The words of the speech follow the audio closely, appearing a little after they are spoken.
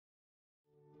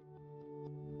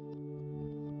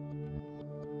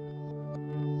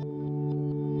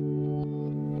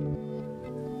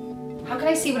can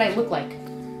I see what I look like?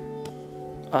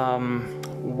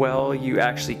 Well, you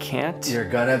actually can't. You're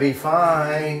gonna be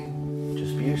fine.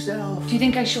 Just be yourself. Do you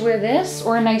think I should wear this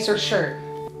or a nicer shirt?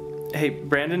 Hey,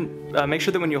 Brandon, make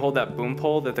sure that when you hold that boom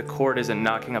pole that the cord isn't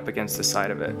knocking up against the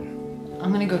side of it.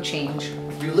 I'm gonna go change.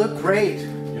 You look great.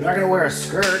 You're not gonna wear a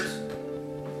skirt.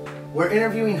 We're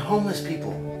interviewing homeless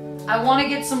people. I want to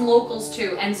get some locals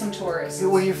too, and some tourists.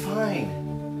 Well, you're fine.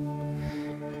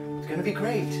 It's gonna be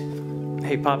great.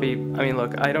 Hey, Poppy, I mean,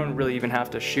 look, I don't really even have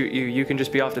to shoot you. You can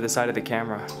just be off to the side of the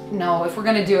camera. No, if we're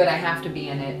gonna do it, I have to be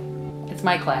in it. It's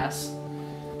my class.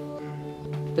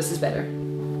 This is better.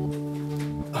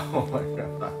 Oh my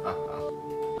God.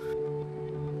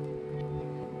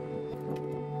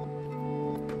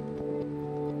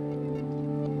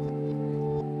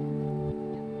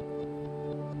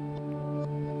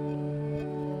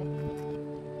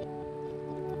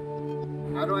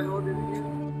 How do I hold it again?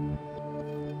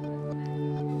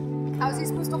 How's he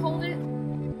supposed to hold it?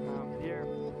 Here,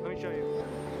 let me show you.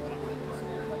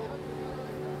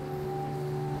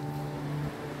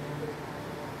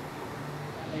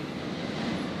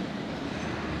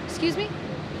 Excuse me?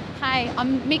 Hi,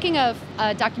 I'm making a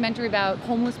documentary about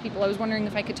homeless people. I was wondering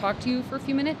if I could talk to you for a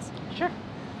few minutes? Sure.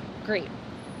 Great.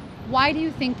 Why do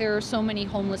you think there are so many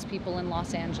homeless people in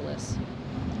Los Angeles?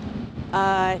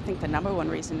 I think the number one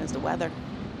reason is the weather.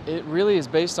 It really is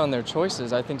based on their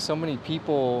choices. I think so many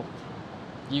people,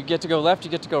 you get to go left,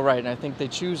 you get to go right, and I think they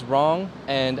choose wrong,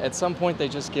 and at some point they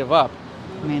just give up.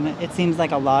 I mean, it seems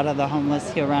like a lot of the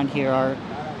homeless here around here are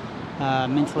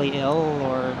mentally ill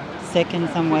or sick in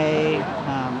some way,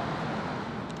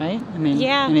 right? I mean,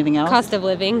 Yeah. anything else? Cost of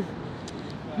living.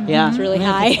 Yeah, It's really I mean,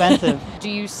 high. It's expensive. Do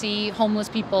you see homeless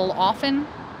people often?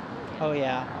 Oh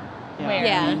yeah. Where?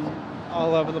 Yeah. I mean,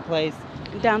 all over the place.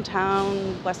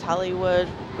 Downtown, West Hollywood,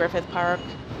 Griffith Park,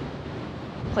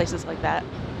 places like that.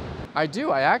 I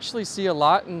do. I actually see a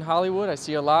lot in Hollywood. I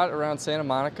see a lot around Santa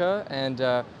Monica, and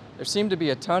there seem to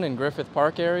be a ton in Griffith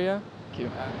Park area. Thank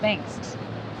you. Thanks.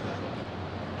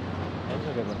 That's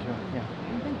a good one too. Yeah.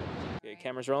 Okay,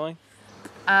 camera's rolling.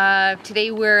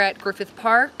 Today we're at Griffith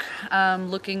Park,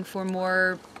 looking for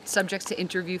more subjects to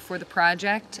interview for the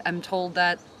project. I'm told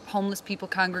that homeless people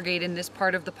congregate in this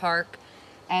part of the park,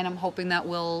 and I'm hoping that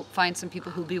we'll find some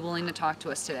people who'll be willing to talk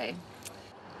to us today.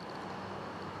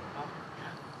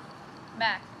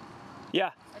 Mac,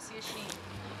 Yeah. I see a sheet.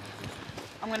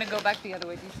 I'm gonna go back the other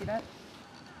way. Do you see that?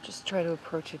 Just try to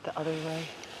approach it the other way.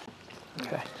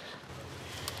 Okay.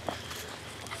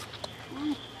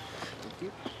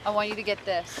 I want you to get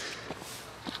this.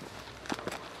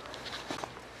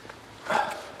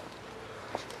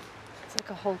 It's like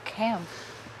a whole camp.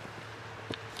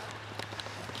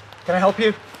 Can I help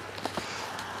you?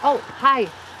 Oh, hi.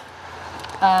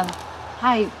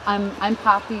 Hi, I'm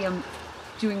Poppy. I'm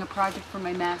doing a project for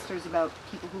my master's about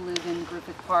people who live in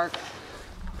Griffith Park.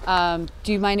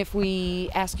 Do you mind if we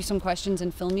ask you some questions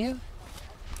and film you?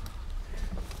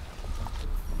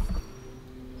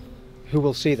 Who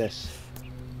will see this?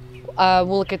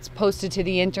 Well, it gets posted to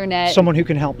the internet. Someone who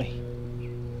can help me.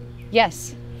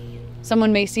 Yes.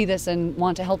 Someone may see this and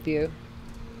want to help you.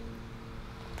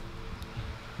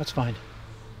 That's fine.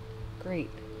 Great.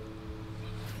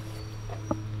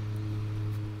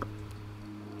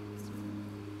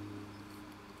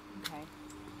 Okay.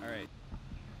 All right.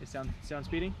 Is sound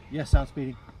speeding? Yes, sound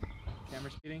speeding.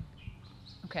 Camera speeding?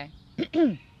 Okay.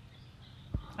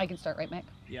 I can start, right, Mac?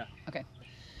 Yeah. Okay.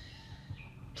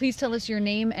 Please tell us your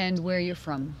name and where you're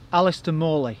from.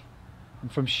 Alistair1918. I'm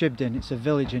from Shibden. It's a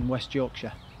village in West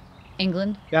Yorkshire.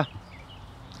 England? Yeah.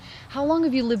 How long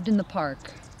have you lived in the park?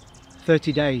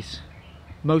 30 days.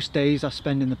 Most days I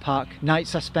spend in the park.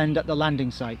 Nights I spend at the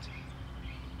landing site.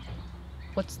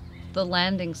 What's the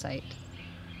landing site?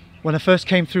 When I first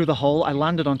came through the hole, I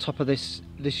landed on top of this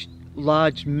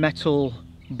large metal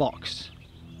box.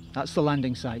 That's the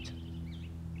landing site.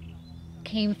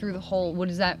 Came through the hole. What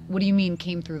is that? What do you mean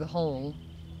came through the hole?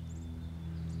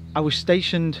 I was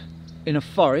stationed in a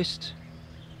forest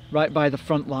right by the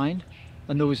front line,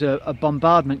 and there was a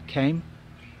bombardment came.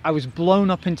 I was blown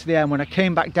up into the air, and when I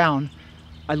came back down,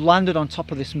 I landed on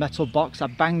top of this metal box. I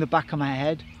banged the back of my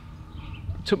head.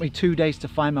 It took me 2 days to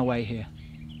find my way here.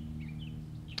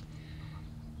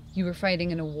 You were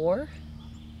fighting in a war?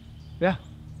 Yeah.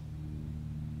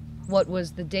 What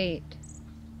was the date?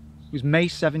 It was May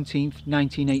 17th,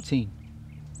 1918.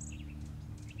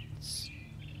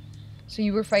 So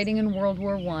you were fighting in World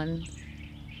War I,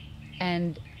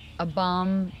 and a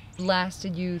bomb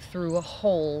blasted you through a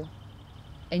hole,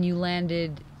 and you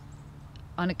landed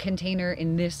on a container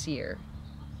in this year.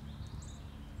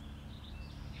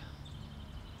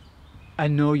 I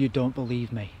know you don't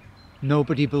believe me.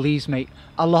 Nobody believes me.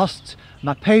 I lost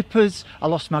my papers, I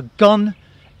lost my gun,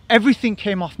 everything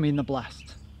came off me in the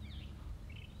blast.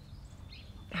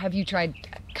 Have you tried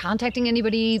contacting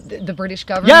anybody, the British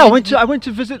government? Yeah, I went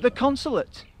to visit the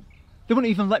consulate. They wouldn't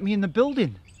even let me in the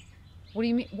building. What do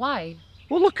you mean? Why?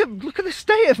 Well, look at the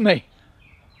state of me.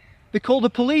 They called the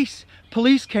police.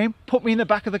 Police came, put me in the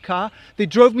back of the car. They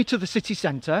drove me to the city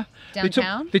centre.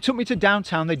 Downtown? They took me to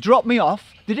downtown. They dropped me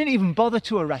off. They didn't even bother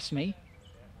to arrest me.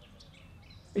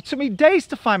 It took me days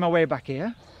to find my way back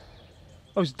here.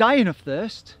 I was dying of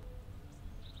thirst.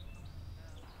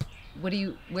 Where do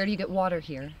you get water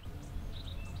here?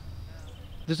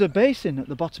 There's a basin at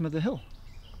the bottom of the hill.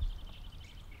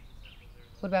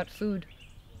 What about food?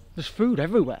 There's food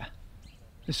everywhere.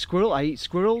 There's squirrel. I eat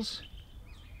squirrels.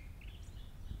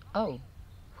 Oh,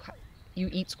 you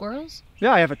eat squirrels?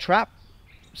 Yeah, I have a trap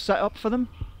set up for them.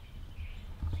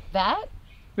 That?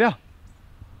 Yeah.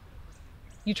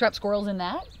 You trap squirrels in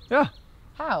that? Yeah.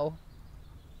 How?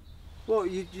 Well,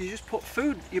 you just put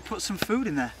food. You put some food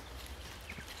in there.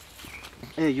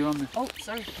 Here, you're on the. Oh,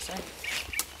 sorry.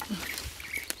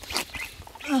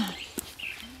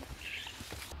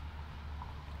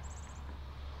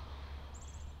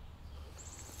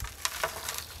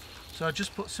 So I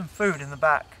just put some food in the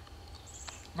back,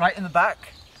 right in the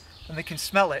back, and they can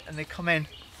smell it and they come in.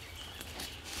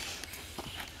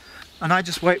 And I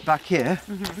just wait back here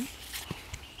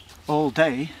all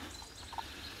day.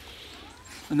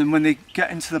 And then when they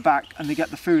get into the back and they get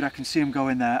the food, I can see them go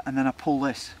in there, and then I pull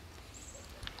this.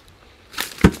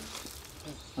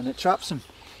 And it traps them.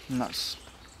 And that's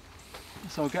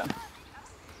how I get them.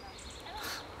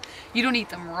 You don't eat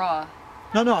them raw.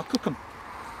 No, I cook them.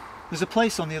 There's a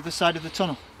place on the other side of the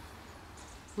tunnel.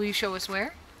 Will you show us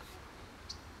where?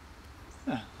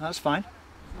 Yeah, that's fine.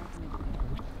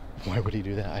 Why would he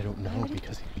do that? I don't know,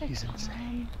 because he's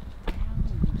insane.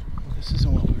 Well, this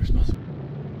isn't what we were supposed to do.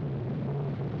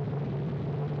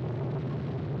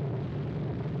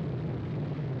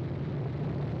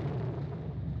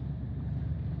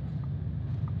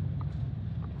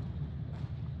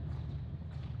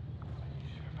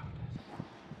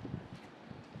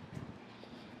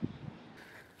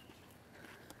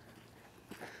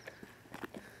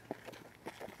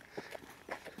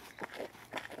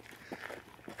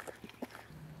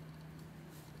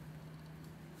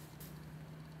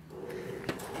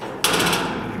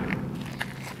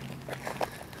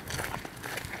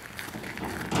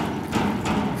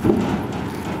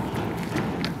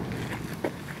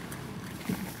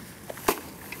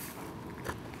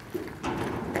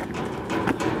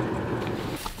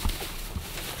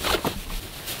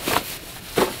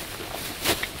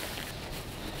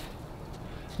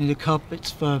 Need a cup.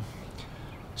 It's for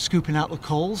scooping out the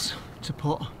coals to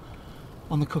put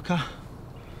on the cooker.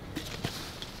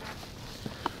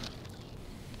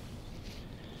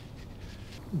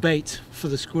 Bait for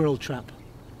the squirrel trap.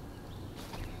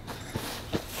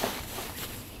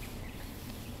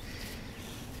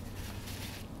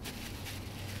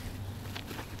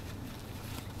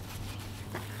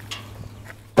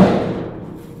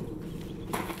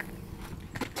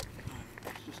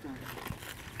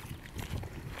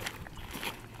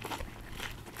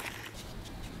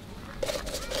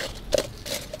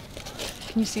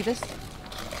 Can you see this?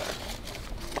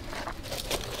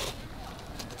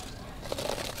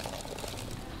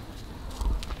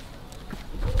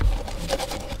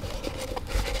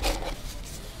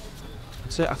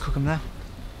 That's it, I cook them there.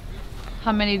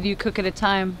 How many do you cook at a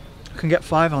time? I can get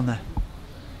 5 on there.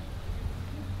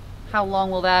 How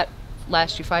long will that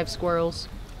last you? 5 squirrels?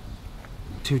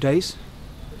 2 days.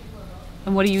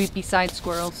 And what do you eat besides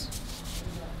squirrels?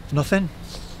 Nothing.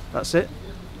 That's it.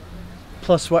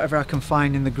 Plus whatever I can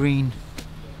find in the green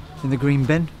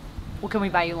bin. Well, can we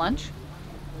buy you lunch?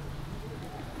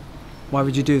 Why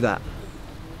would you do that?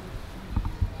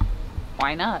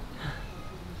 Why not?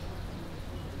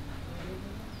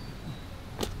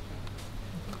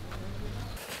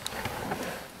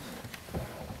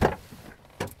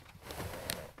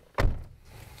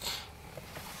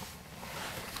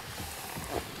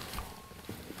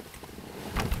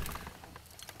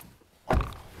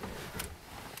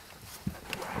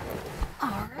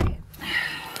 All right.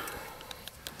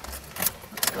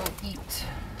 Let's go eat.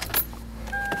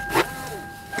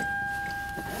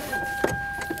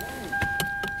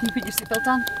 Can you put your seatbelt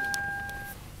on?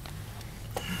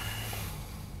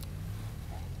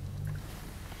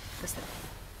 This thing.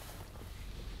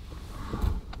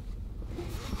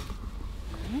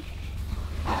 Okay.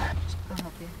 I'll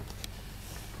help you.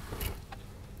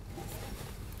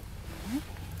 Okay.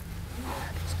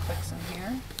 Just click some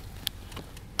here.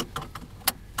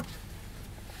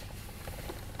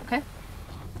 Okay.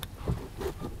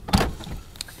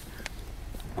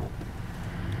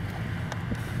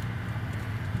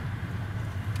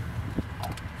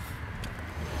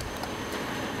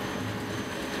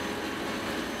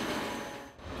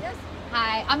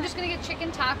 I'm just gonna get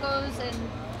chicken tacos and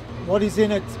What is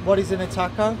in a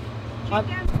taco?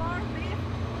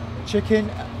 Chicken.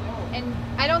 and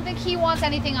I don't think he wants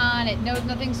anything on it. No,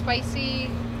 nothing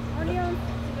spicy. Onions,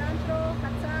 cilantro,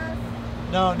 hot sauce.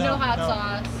 No, No hot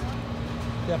sauce.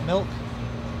 Yeah, milk.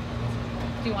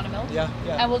 Do you want a milk? Yeah.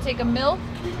 And we'll take a milk.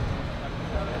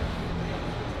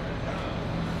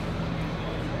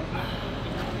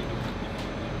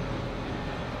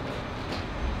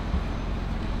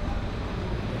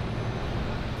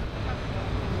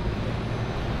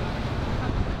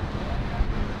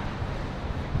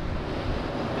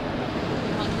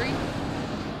 Hungry?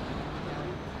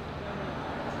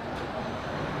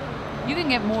 You can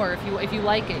get more if you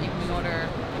like it. You can order.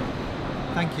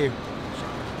 Thank you.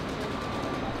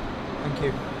 Thank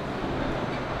you.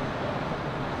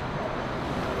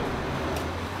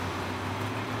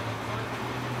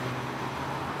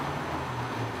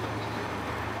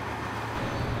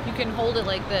 You can hold it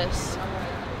like this.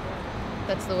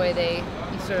 That's the way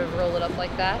you sort of roll it up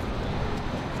like that.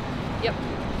 Yep.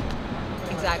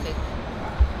 Exactly.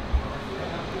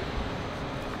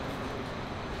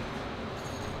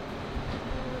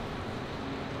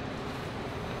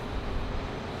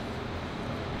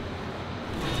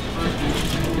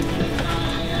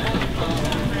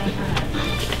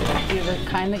 Do you have a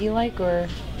kind that you like, or?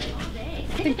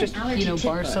 I think just,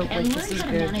 bar soap like this is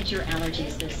good. Manage your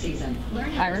allergies this season.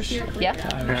 Learn how Irish? to steer clear Yeah.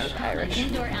 of Irish.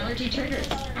 indoor allergy triggers.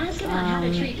 Ask about how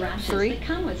to treat rashes 3. that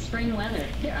come with spring weather.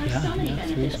 There are so many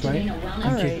benefits to great. being a wellness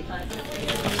All right.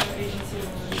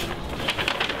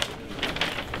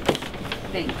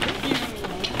 Thank you.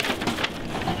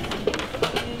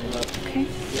 Okay,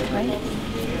 right.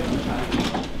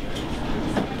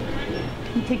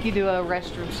 I'll take you to a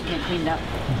restroom so you get cleaned up.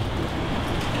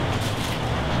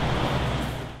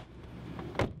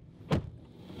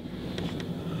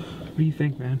 What do you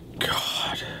think, man?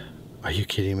 God, are you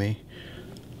kidding me?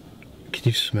 Can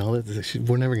you smell it?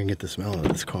 We're never gonna get the smell out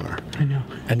of this car. I know.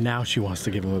 And now she wants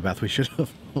to give him a bath. We should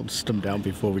have hosed him down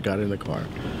before we got in the car.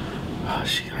 Oh,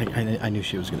 I knew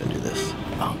she was gonna do this.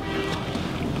 Oh.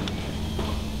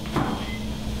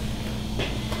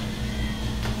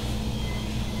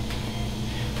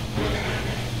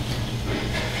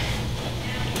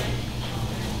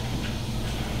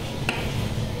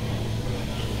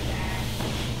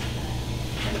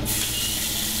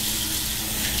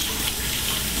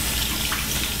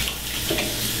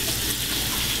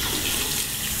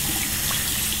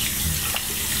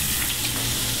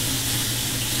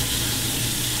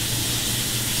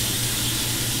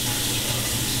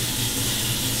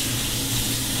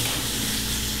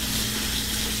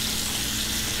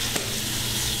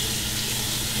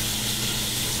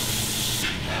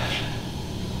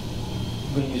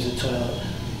 I'm going to use a toilet.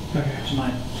 Okay. Do you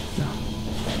mind? No.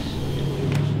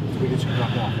 We just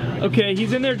drop off. Okay,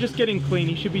 he's in there just getting clean.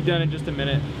 He should be done in just a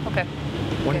minute. Okay.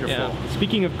 Wonderful. Yeah.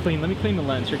 Speaking of clean, let me clean the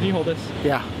lens. Here, can you hold this?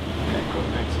 Yeah. Okay, cool.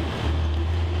 Thanks.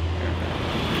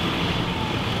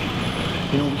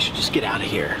 You know, we should just get out of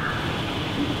here.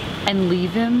 And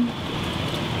leave him?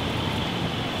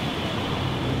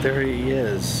 There he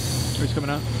is. Where's coming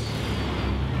up?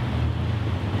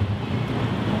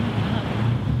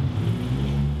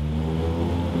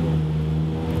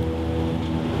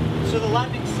 So the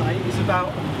landing site is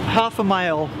about half a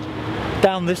mile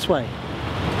down this way.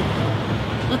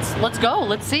 Let's go.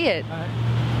 Let's see it.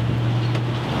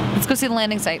 Let's go see the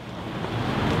landing site.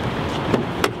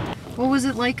 What was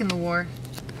it like in the war?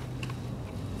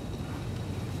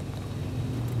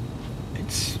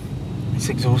 It's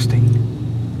exhausting.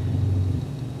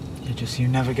 You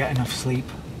never get enough sleep.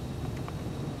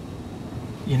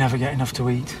 You never get enough to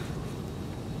eat.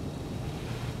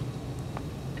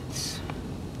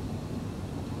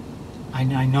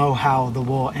 I know how the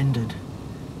war ended.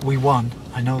 We won,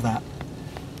 I know that.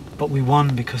 But we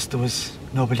won because there was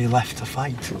nobody left to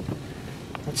fight.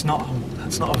 That's not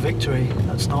a victory.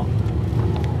 That's not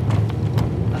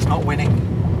winning.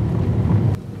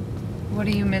 What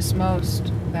do you miss most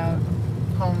about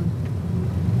home?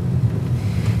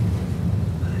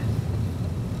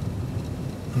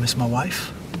 I miss my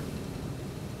wife.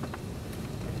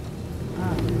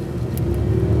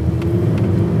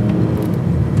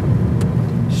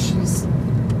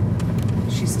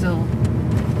 She's still...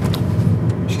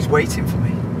 She's waiting for me.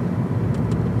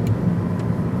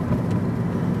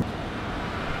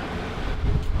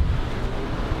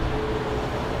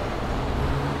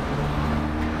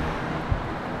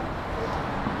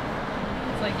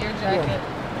 It's like your jacket.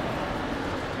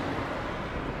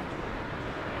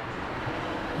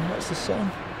 What's the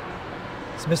song?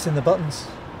 It's missing the buttons.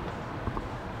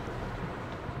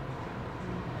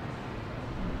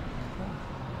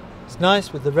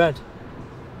 nice with the red.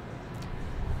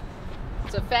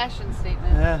 It's a fashion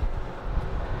statement. Yeah.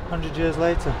 100 years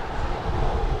later.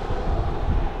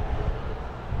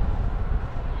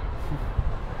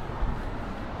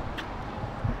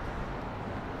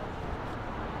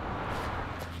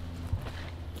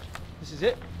 This is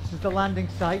it. This is the landing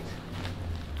site.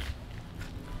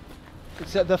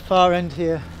 It's at the far end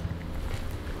here.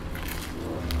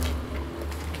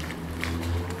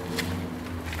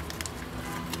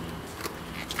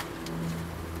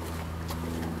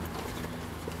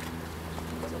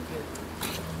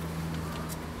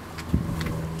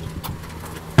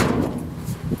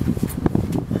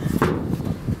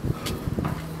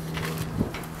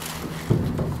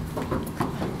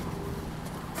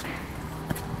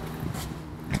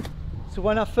 So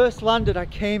when I first landed, I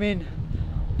came in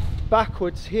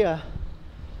backwards here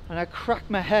and I cracked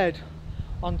my head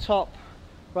on top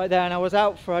right there, and I was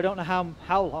out for I don't know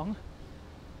how long,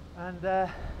 and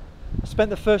I spent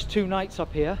the first 2 nights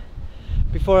up here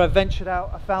before I ventured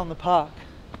out. I found the park.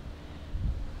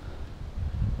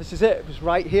 This is it. It was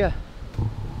right here.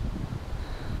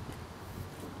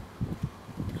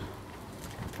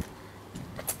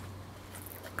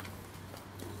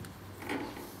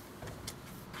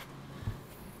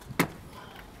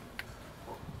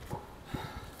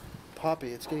 Poppy,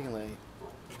 it's getting late.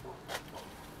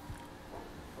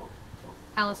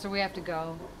 Alistair, we have to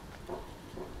go.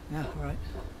 Yeah, all right.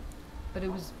 But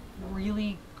it was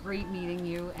really great meeting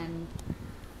you, and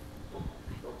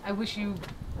I wish you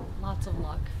lots of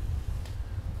luck.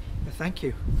 Yeah, thank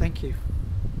you. Thank you.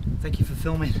 Thank you for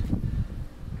filming.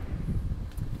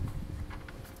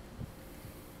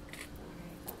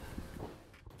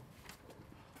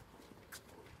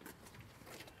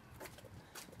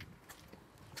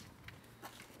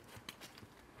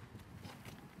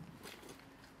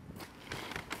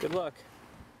 Good luck.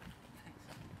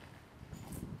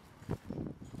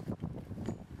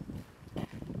 Are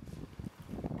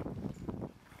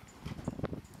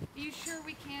you sure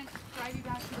we can't drive you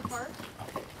back to the park?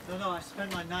 No, I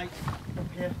spend my night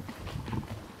up here.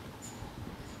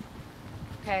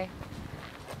 Okay.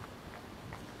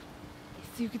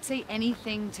 If you could say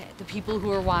anything to the people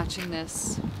who are watching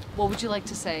this, what would you like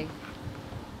to say?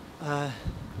 Well,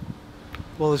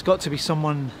 there's got to be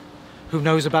someone who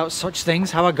knows about such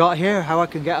things, how I got here, how I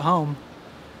can get home.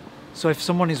 So if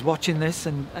someone is watching this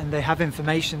and they have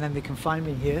information, then they can find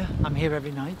me here. I'm here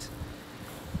every night.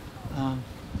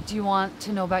 Do you want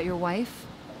to know about your wife?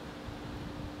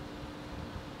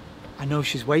 I know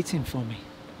she's waiting for me.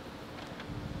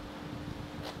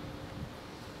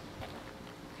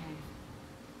 Okay.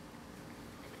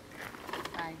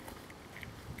 Bye.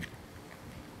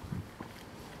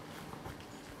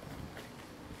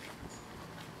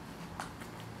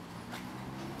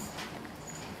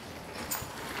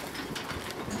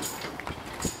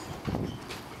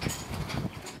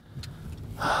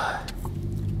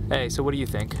 Hey, so what do you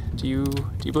think? Do you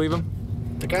believe him?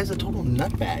 The guy's a total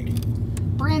nutbag.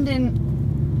 Brandon.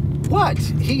 What?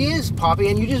 He is, Poppy,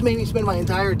 and you just made me spend my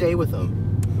entire day with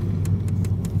him.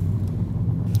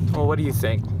 Well, what do you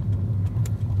think?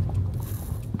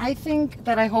 I think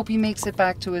that I hope he makes it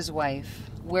back to his wife,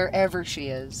 wherever she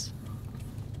is.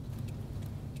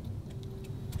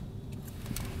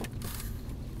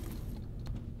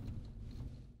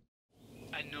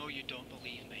 I know you don't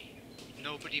believe me.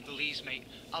 Nobody believes me.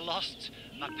 I lost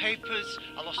my papers,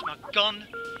 I lost my gun,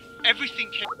 everything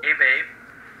came... Hey babe,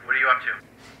 what are you up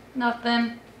to?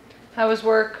 Nothing. How was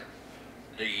work?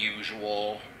 The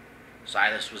usual.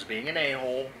 Silas was being an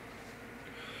a-hole.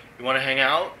 You want to hang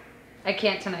out? I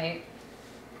can't tonight.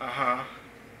 Uh-huh.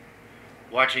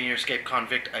 Watching your escaped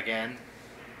convict again.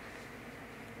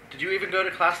 Did you even go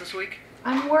to class this week?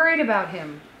 I'm worried about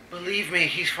him. Believe me,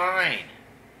 he's fine.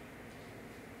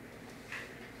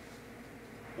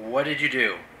 What did you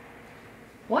do?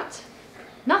 What?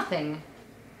 Nothing.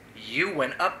 You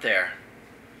went up there.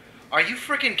 Are you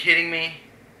freaking kidding me?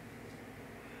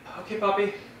 Okay,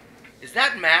 Poppy. Is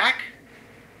that Mac?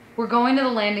 We're going to the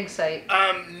landing site.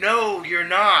 No, you're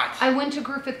not. I went to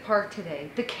Griffith Park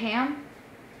today. The camp,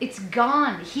 it's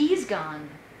gone. He's gone.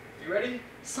 You ready?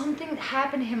 Something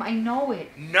happened to him. I know it.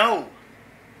 No.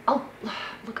 I'll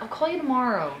call you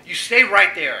tomorrow. You stay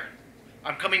right there.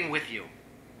 I'm coming with you.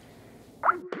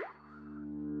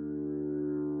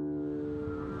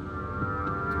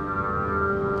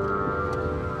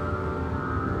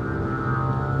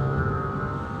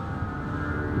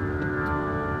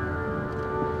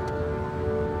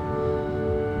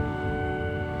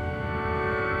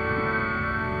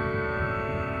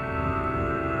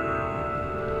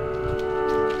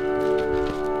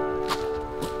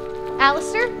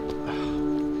 Alistair?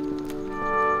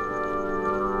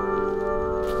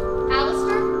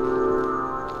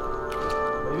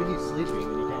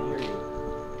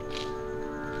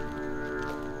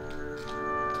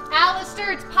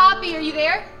 Alistair, it's Poppy. Are you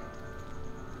there?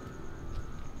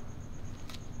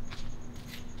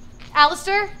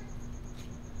 Alistair?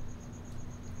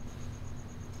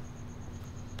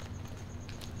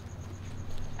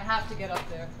 I have to get up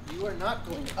there. You are not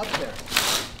going up there.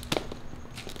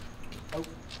 Oh.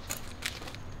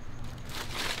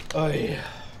 Oh, yeah.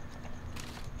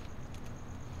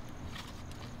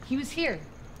 He was here.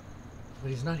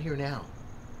 But he's not here now.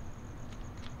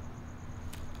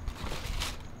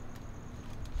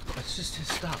 That's just his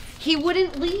stuff. He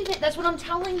wouldn't leave it. That's what I'm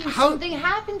telling you. How? Something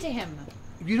happened to him.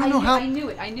 You don't know how. I knew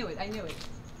it.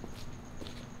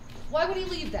 Why would he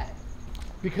leave that?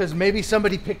 Because maybe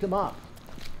somebody picked him up.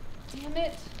 Damn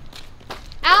it.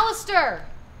 Alistair!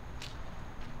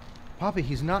 Poppy,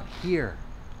 he's not here.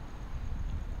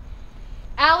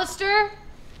 Alistair?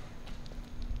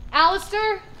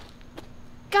 Alistair?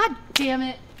 God damn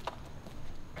it.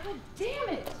 God damn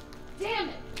it. Damn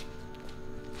it.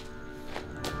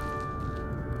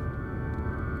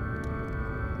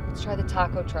 Let's try the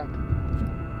taco truck.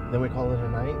 Then we call it a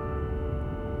night.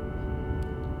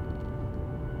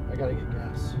 I gotta get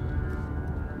gas.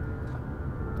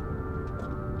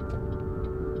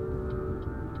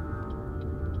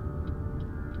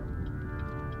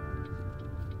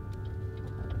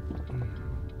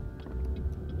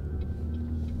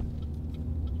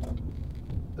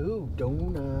 Ooh,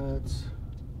 donuts.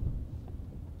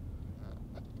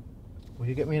 Will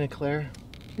you get me an eclair,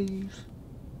 please?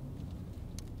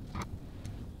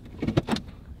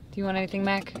 Do you want anything,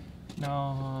 Mac? No,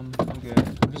 I'm good.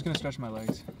 I'm just gonna stretch my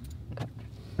legs.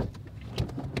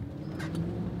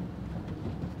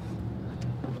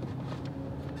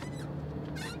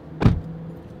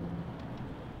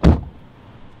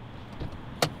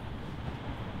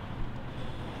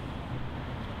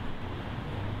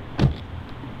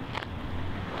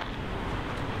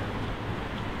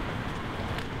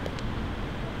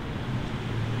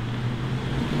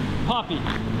 Poppy!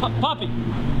 Poppy!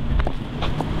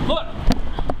 Look!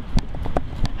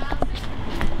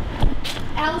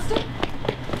 Alistair?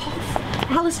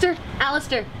 Alistair?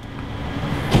 Alistair?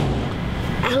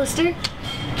 Alistair?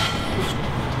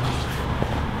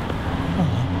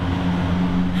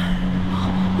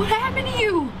 What happened to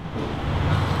you?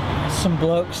 Some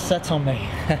bloke set on me.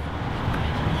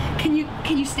 Can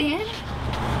you stand?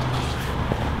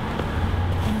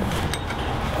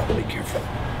 Be careful.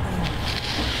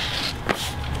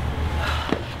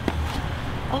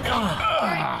 Okay. All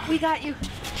right, we got you.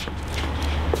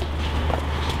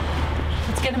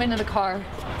 Let's get him into the car.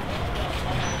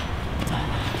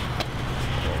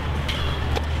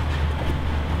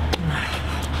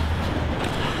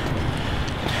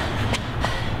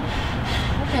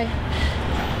 Okay.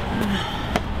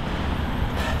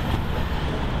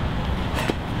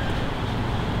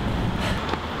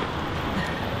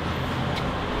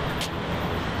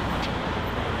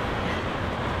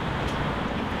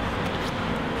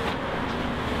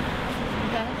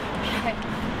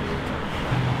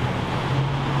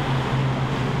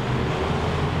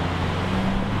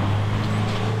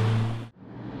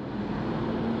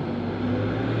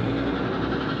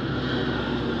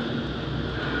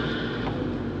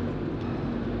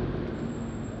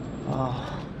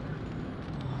 Oh.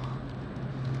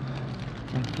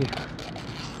 Thank you.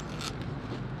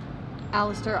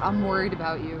 Alistair, I'm worried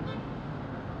about you.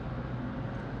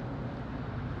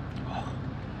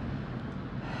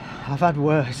 I've had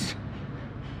worse.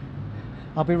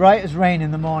 I'll be right as rain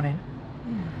in the morning.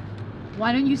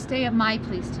 Why don't you stay at my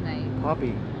place tonight?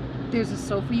 Poppy. There's a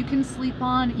sofa you can sleep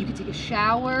on. You can take a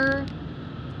shower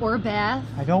or a bath.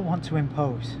 I don't want to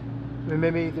impose.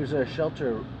 Maybe there's a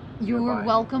shelter. You're nearby.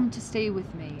 welcome to stay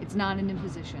with me. It's not an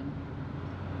imposition.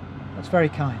 That's very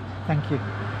kind. Thank you.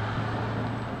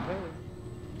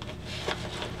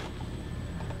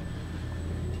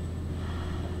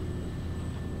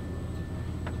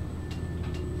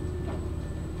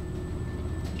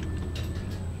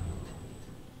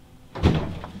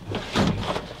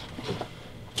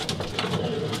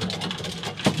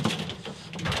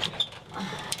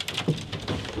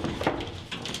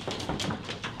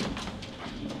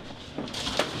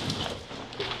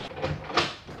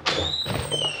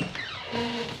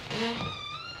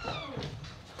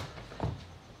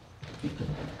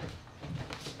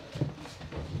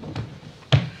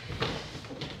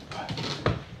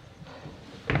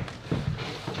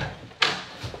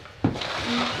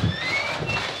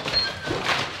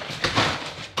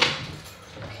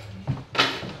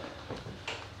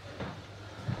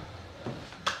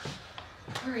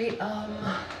 All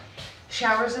right,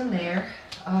 shower's in there.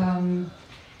 Can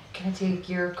I take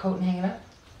your coat and hang it up?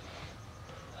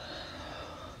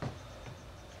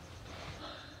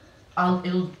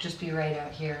 It'll just be right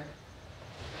out here.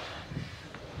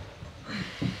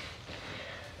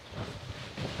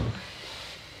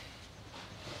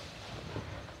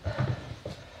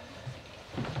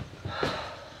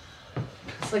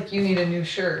 It's like you need a new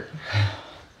shirt.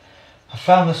 I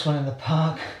found this one in the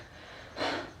park.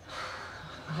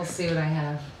 I'll see what I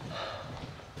have.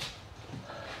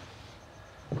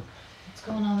 What's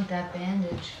going on with that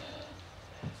bandage?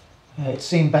 Yeah, it's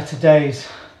seen better days.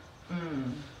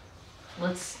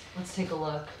 Let's take a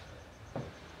look.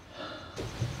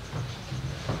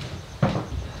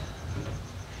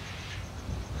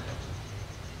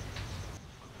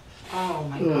 Oh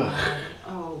my god.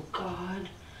 Oh god.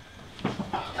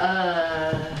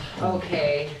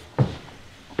 Okay.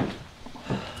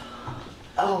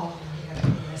 Oh, we gotta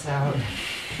clean this out.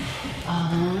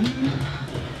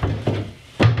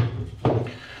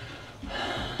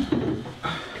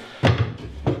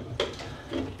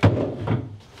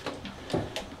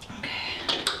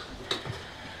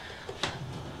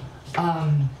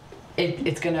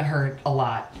 It's gonna hurt a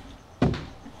lot.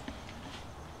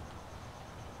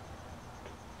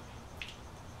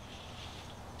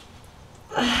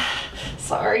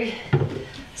 Sorry.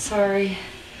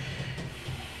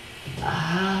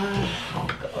 Oh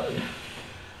god.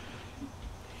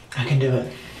 I can do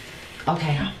it.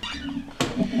 Okay.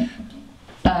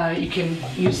 You can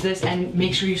use this and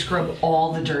make sure you scrub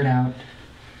all the dirt out.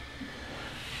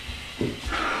 Did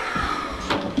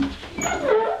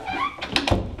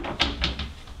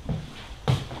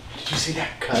you see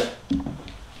that cut?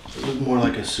 It looked more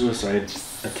like a suicide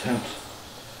attempt.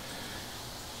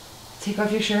 Take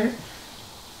off your shirt.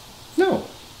 No.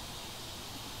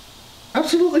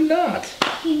 Absolutely not.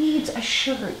 He needs a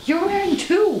shirt. You're wearing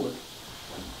two.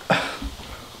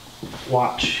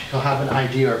 Watch. He'll have an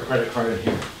ID or a credit card in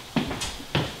here.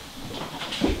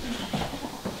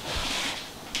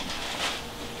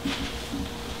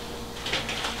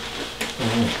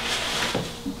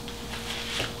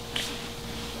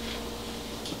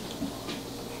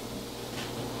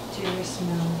 Dear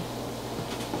smell.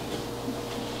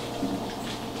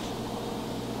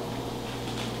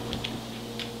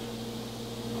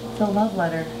 The love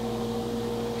letter.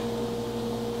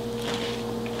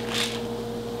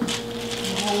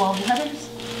 More love letters?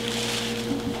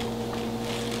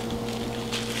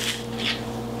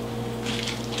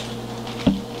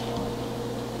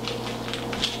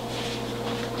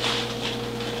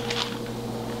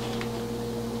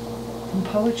 And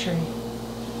poetry.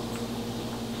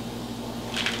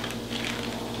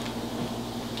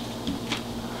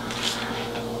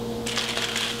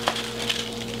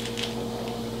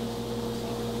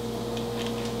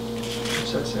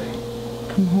 What's that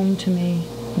say? Come home to me,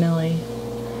 Millie.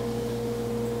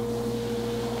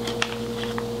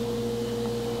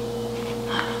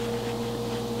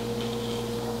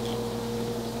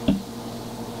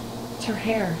 It's her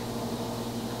hair.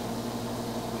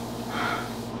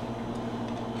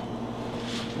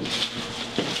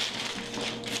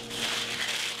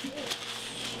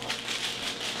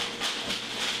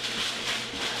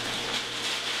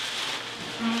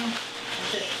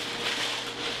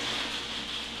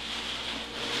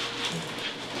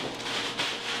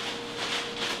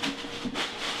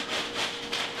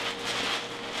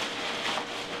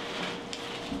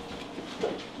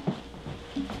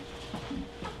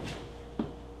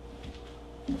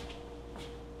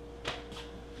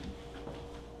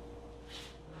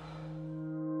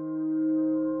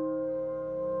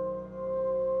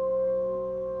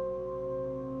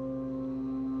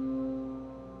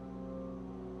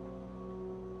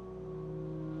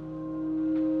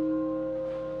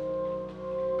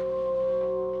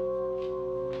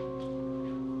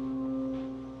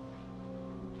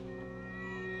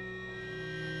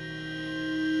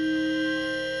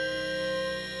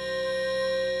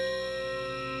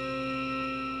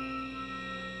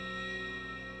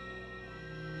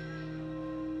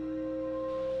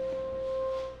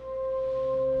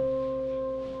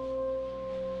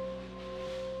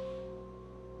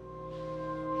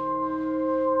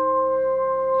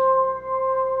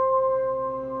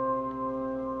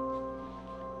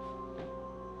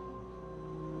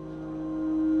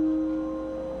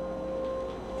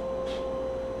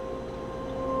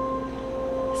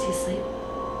 Is he asleep?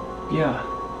 Yeah.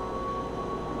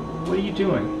 What are you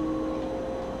doing?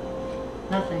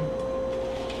 Nothing.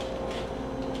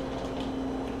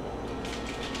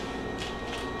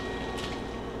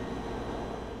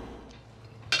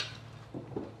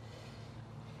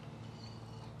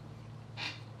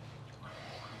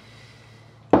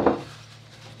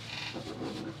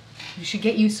 You should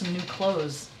get you some new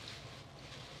clothes.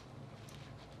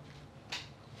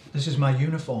 This is my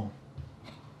uniform.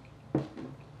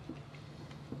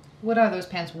 What are those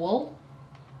pants? Wool?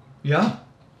 Yeah.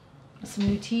 Some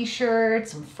new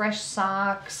t-shirts, some fresh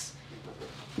socks.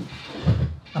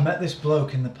 I met this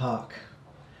bloke in the park,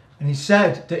 and he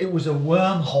said that it was a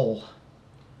wormhole,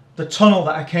 the tunnel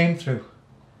that I came through.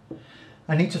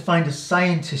 I need to find a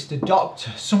scientist, a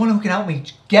doctor, someone who can help me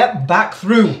get back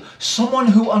through, someone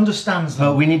who understands them.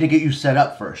 Well, we need to get you set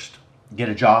up first. Get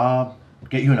a job,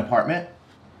 get you an apartment.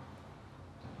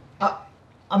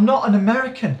 I'm not an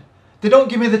American. They don't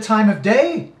give me the time of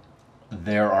day.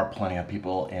 There are plenty of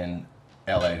people in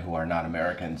LA who are not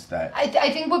Americans that... I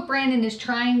think what Brandon is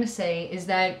trying to say is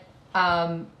that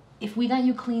if we got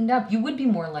you cleaned up, you would be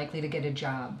more likely to get a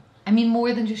job. I mean,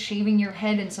 more than just shaving your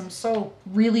head in some soap.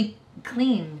 Really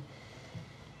clean.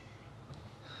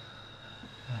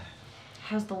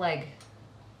 How's the leg?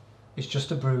 It's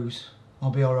just a bruise. I'll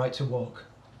be all right to walk.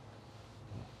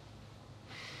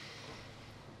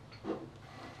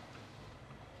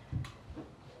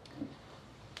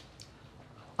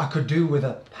 I could do with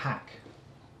a pack.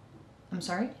 I'm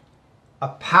sorry? A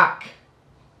pack.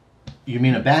 You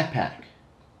mean a backpack?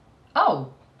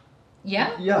 Oh.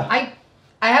 Yeah? Yeah.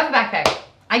 I have a backpack.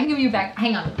 I can give you a back.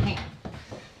 Hang on.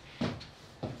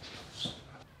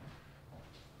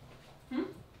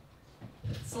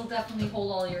 This will definitely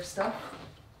hold all your stuff.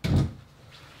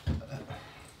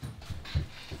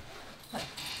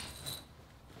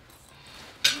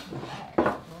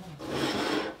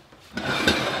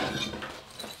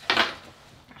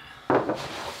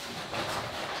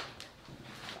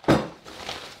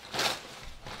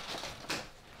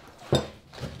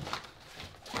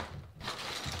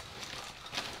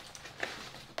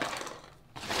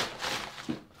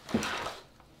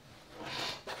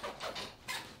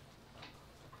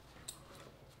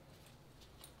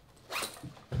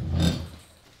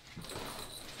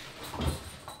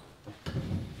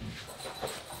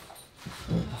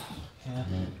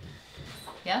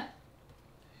 Yeah?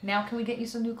 Now can we get you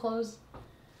some new clothes?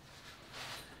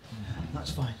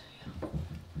 That's fine.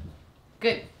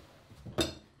 Good.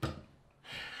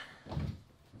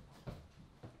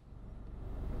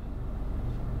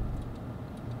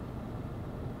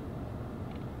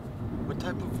 What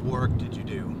type of work did you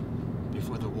do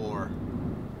before the war?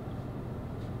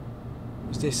 I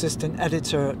was the assistant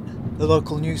editor at the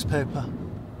local newspaper.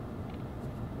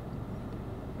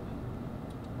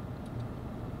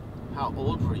 How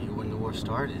old were you when the war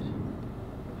started?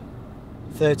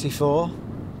 34.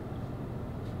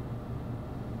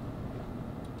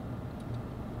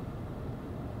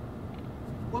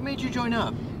 What made you join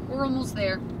up? We're almost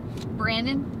there.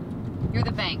 Brandon, you're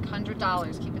the bank.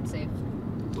 $100. Keep it safe.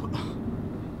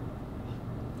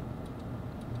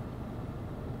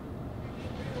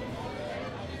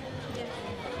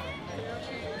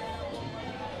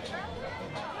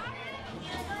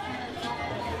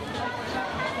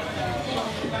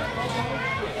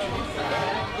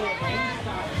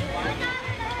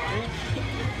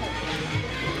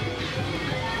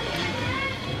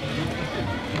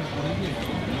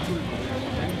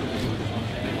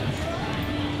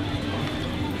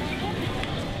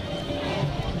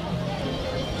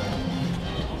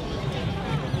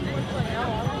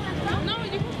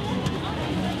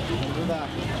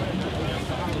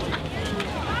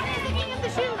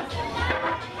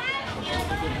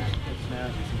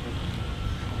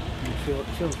 It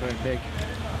feels very big.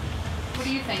 What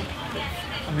do you think?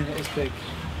 I mean, it is big.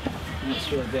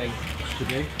 It's really big. Too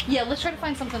big? Yeah, let's try to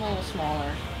find something a little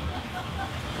smaller.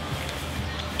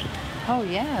 Oh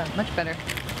yeah, much better.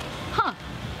 Huh.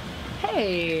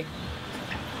 Hey.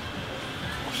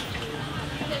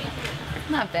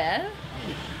 Not bad.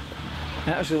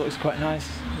 It actually looks quite nice,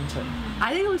 doesn't it?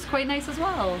 I think it looks quite nice as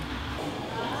well.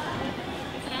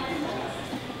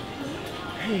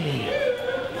 Hey.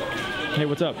 Hey,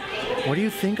 what's up? What do you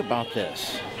think about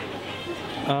this?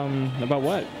 About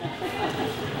what?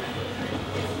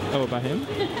 Oh, about him?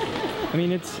 I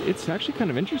mean, it's actually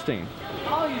kind of interesting.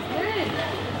 Oh, he's good.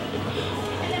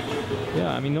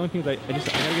 Yeah, I mean, the only thing is I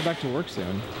gotta get back to work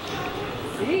soon.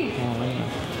 See? Oh,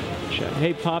 yeah. Check.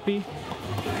 Hey, Poppy.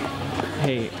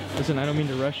 Hey, listen, I don't mean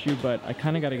to rush you, but I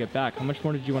kind of gotta get back. How much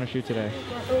more did you want to shoot today?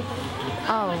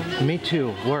 Oh. Me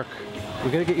too. Work.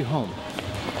 We gotta get you home.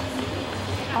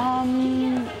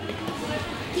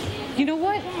 You know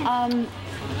what?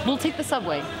 We'll take the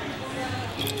subway.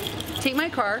 Take my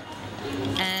car,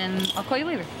 and I'll call you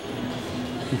later.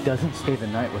 He doesn't stay the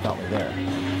night without me there.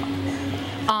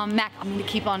 Mac, I'm gonna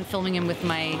keep on filming him with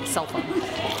my cell phone.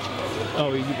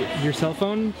 Oh, your cell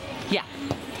phone? Yeah.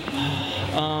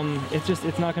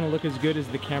 It's not gonna look as good as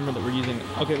the camera that we're using.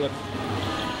 Okay, look.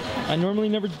 I normally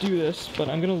never do this, but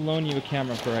I'm gonna loan you a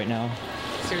camera for right now.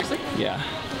 Seriously? Yeah.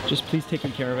 Just please take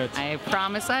good care of it. I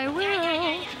promise I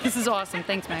will. This is awesome.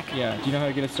 Thanks, Mac. Yeah, do you know how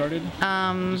to get it started?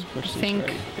 Just push this Think.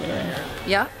 right there.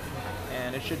 Yeah.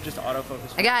 And it should just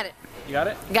autofocus. I got it. You got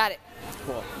it? Got it.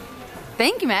 Cool.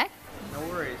 Thank you, Mac. No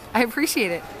worries. I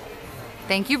appreciate it.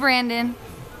 Thank you, Brandon.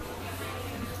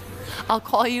 I'll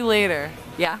call you later.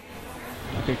 Yeah?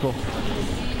 Okay, cool.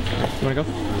 You wanna go?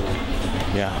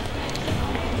 Yeah.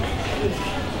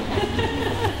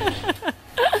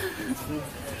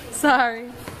 Sorry.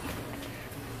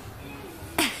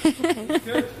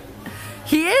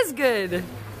 He is good.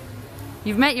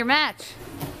 You've met your match.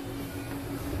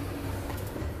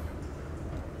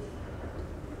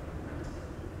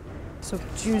 So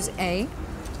choose A.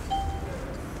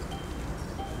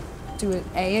 Do it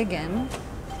A again.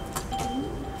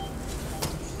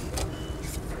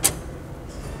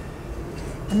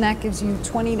 And that gives you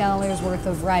 $20 worth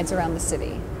of rides around the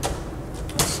city.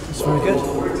 That's very good.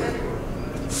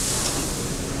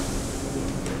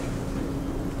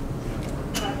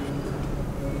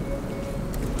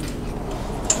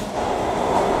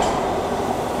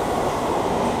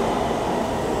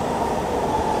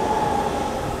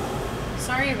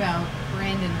 Sorry about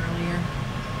Brandon earlier.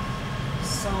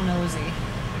 So nosy.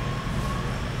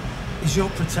 He's your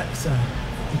protector.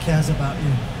 He cares about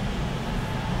you.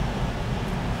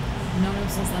 Known him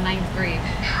since the 9th grade.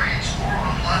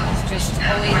 He's just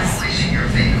always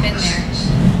been there.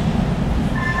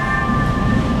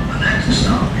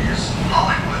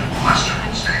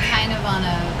 I'm kind of on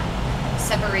a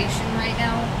separation right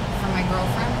now from my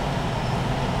girlfriend.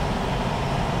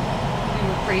 We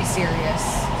were pretty serious.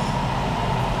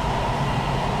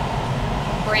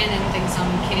 Brandon thinks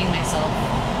I'm kidding myself.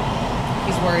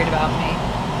 He's worried about me.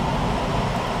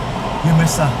 You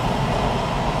miss her.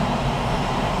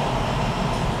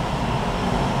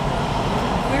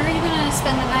 Where are you gonna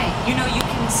spend the night? You know you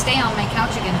can stay on my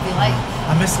couch again if you like.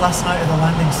 I missed last night at the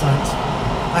landing site.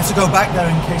 I have to go back there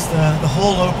in case the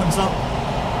hall opens up.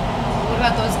 What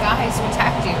about those guys who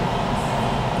attacked you?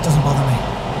 It doesn't bother me.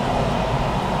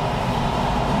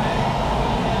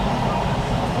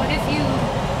 What if you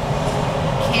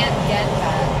can't get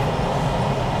back?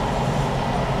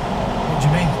 What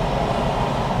do you mean?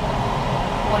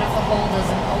 What if the hole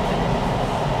doesn't open?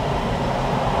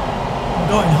 I'm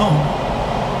going home.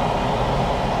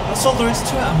 That's all there is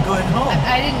to it. I'm going home.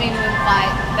 I didn't mean to imply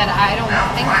that I don't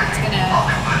think it's gonna...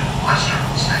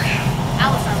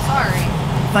 Alistair, I'm sorry.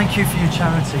 Thank you for your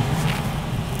charity.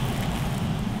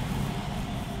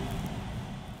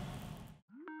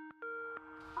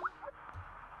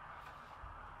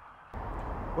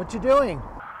 What you doing?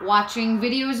 Watching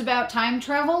videos about time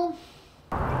travel?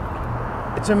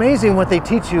 It's amazing what they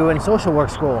teach you in social work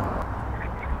school.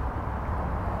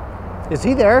 Is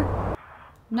he there?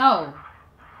 No.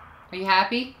 Are you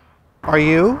happy? Are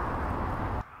you?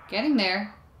 Getting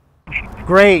there.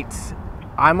 Great.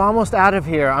 I'm almost out of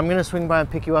here. I'm gonna swing by and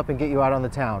pick you up and get you out on the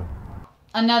town.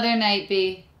 Another night,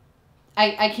 B.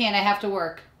 I can't, I have to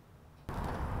work.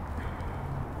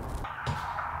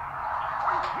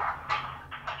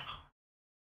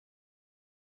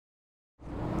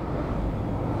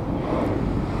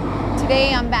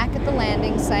 Today I'm back at the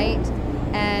landing site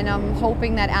and I'm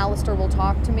hoping that Alistair will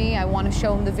talk to me. I want to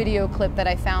show him the video clip that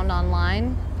I found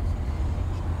online.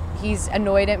 He's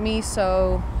annoyed at me,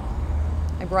 so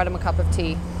I brought him a cup of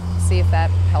tea. See if that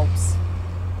helps.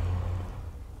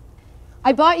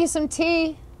 I bought you some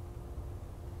tea.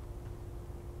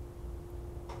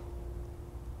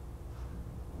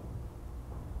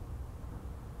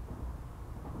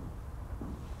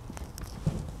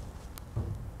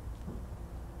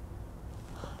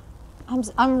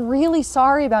 I'm really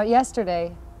sorry about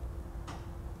yesterday.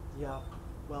 Yeah,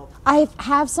 well... I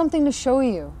have something to show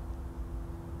you.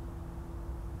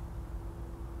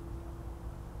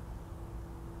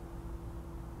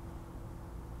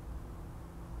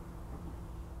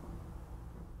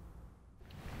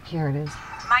 Here it is.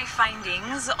 My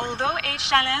findings, although a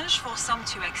challenge for some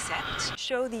to accept,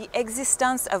 show the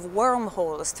existence of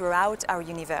wormholes throughout our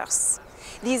universe.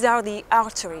 These are the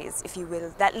arteries, if you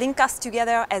will, that link us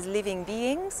together as living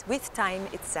beings with time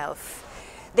itself.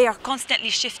 They are constantly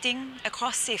shifting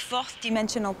across a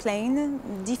fourth-dimensional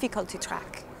plane, difficult to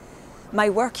track. My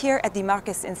work here at the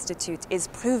Marcus Institute is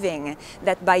proving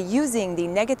that by using the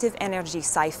negative energy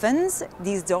siphons,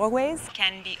 these doorways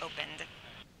can be opened.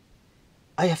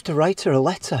 I have to write her a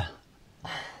letter.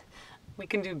 We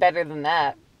can do better than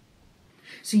that.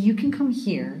 So you can come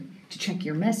here to check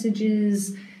your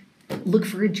messages, look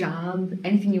for a job,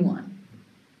 anything you want.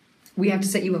 We have to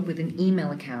set you up with an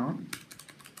email account.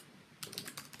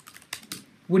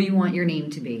 What do you want your name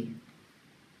to be?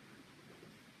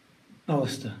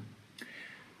 Alistair.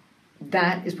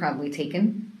 That is probably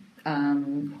taken.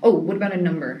 Oh, what about a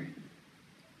number?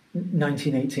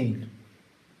 1918.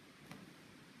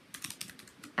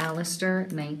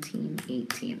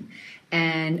 Alistair1918.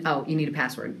 And, oh, you need a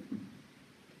password.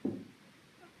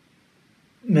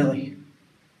 Millie.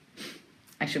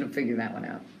 I should have figured that one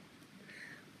out.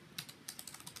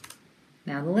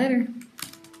 Now the letter.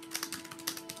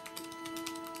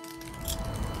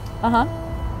 Uh-huh.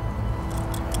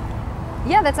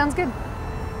 Yeah, that sounds good.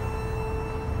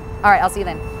 All right, I'll see you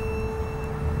then.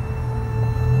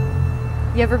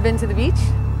 You ever been to the beach?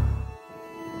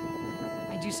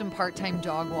 I do some part-time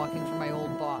dog walking for my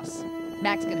old boss.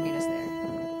 Mac's gonna meet us there.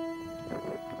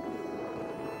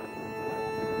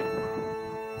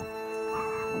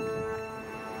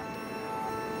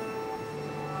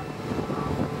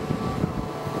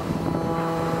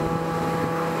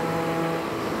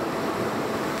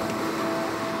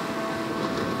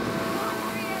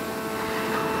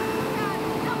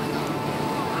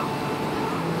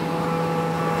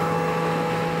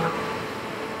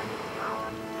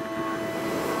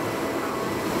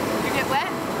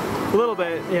 A little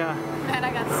bit, yeah. Man,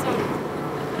 I got soaked.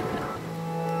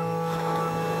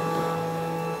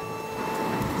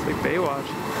 It's like Baywatch.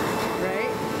 Right?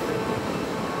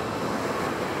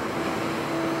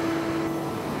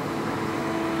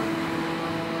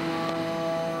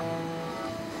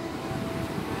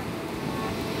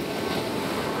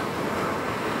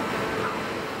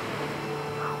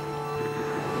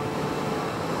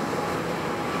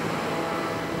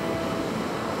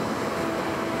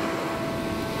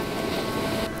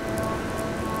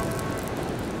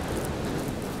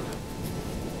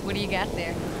 What do you got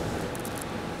there?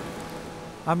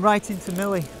 I'm writing to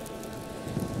Millie,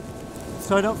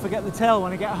 so I don't forget the tale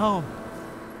when I get home.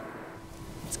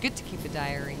 It's good to keep a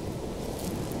diary.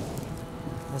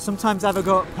 I sometimes have a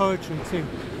go at poetry too.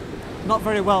 Not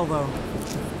very well though.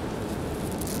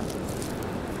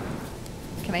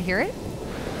 Can I hear it?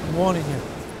 I'm warning you.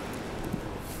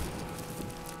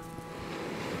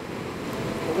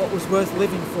 But what was worth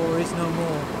living for is no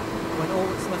more, when all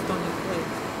that's left on your plate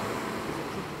is a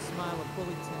crooked smile of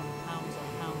Bullington and pounds on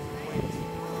pounds of weight.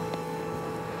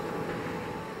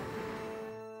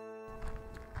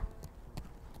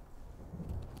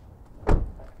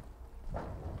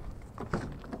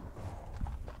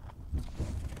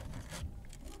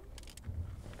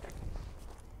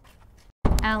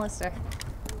 Alistair,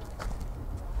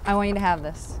 I want you to have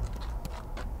this.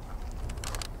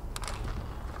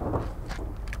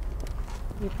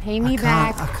 You pay me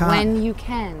back when you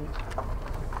can.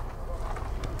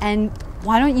 And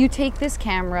why don't you take this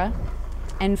camera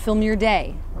and film your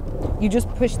day? You just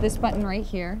push this button right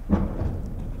here.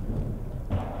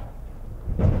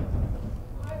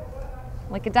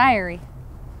 Like a diary.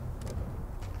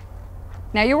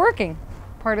 Now you're working,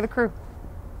 part of the crew.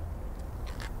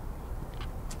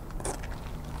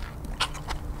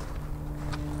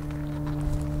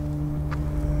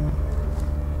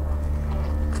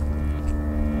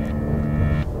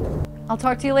 I'll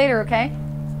talk to you later, okay?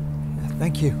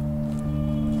 Thank you.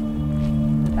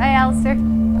 Bye, Alistair.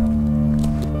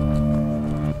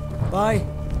 Bye.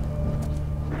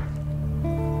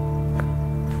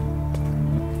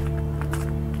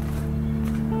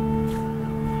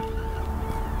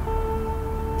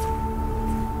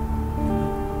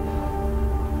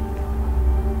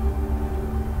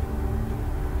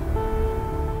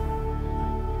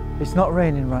 It's not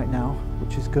raining right now,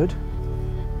 which is good.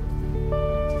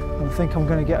 I think I'm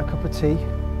going to get a cup of tea,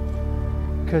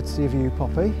 courtesy of you,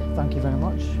 Poppy. Thank you very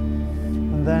much.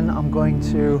 And then I'm going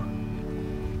to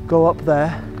go up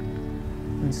there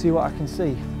and see what I can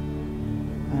see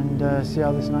and see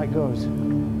how this night goes.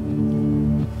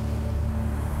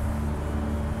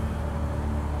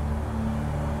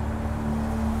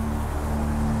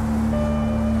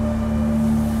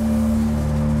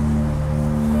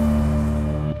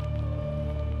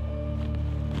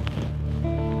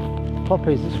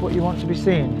 Poppy, is this what you want to be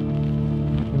seeing?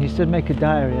 When you said make a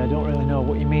diary, I don't really know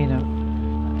what you mean.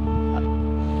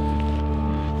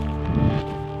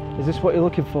 Is this what you're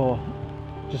looking for?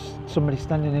 Just somebody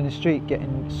standing in the street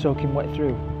getting soaking wet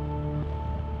through?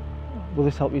 Will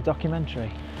this help your documentary?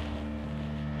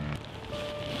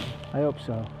 I hope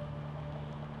so.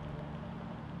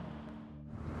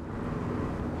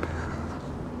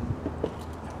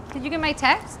 Did you get my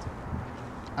text?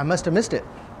 I must have missed it.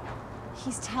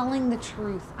 He's telling the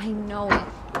truth. I know it.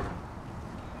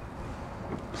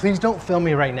 Please don't film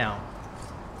me right now.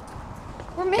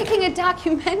 We're making a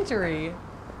documentary.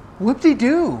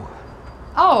 Whoop-de-doo.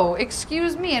 Oh,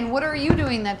 excuse me, and what are you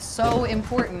doing that's so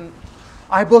important?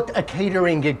 I booked a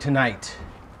catering gig tonight.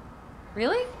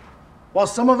 Really? While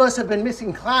some of us have been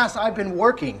missing class, I've been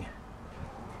working.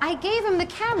 I gave him the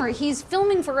camera. He's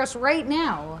filming for us right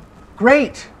now.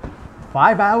 Great!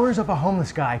 5 hours of a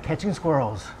homeless guy catching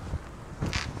squirrels.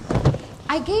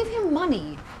 I gave him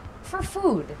money for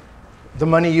food. The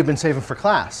money you've been saving for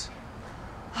class.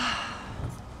 I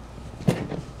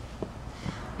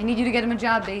need you to get him a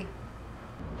job, B.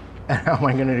 And how am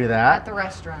I going to do that? At the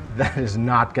restaurant. That is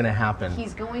not going to happen.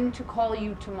 He's going to call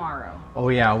you tomorrow. Oh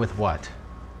yeah, with what?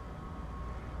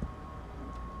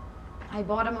 I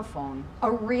bought him a phone.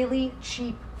 A really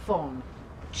cheap phone.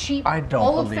 Cheap, I don't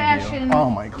believe you. old-fashioned, Oh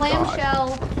my God.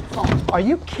 clamshell phone. Are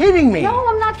you kidding me? No,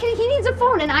 I'm not kidding. He needs a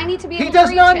phone, and I need to be able to He does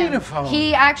reach not him. need a phone.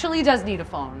 He actually does need a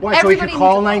phone. Why, so he could Everybody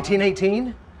call needs a phone.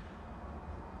 1918?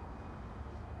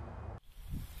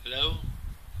 Hello?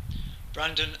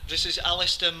 Brandon, this is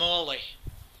Alistair Morley.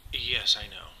 Yes, I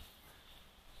know.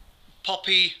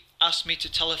 Poppy asked me to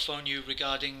telephone you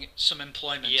regarding some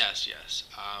employment. Yes.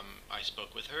 I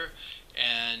spoke with her,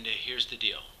 and here's the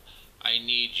deal. I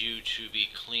need you to be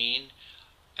clean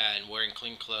and wearing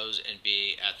clean clothes and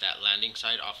be at that landing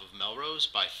site off of Melrose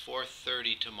by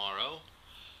 4:30 tomorrow,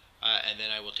 and then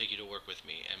I will take you to work with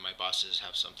me, and my bosses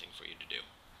have something for you to do.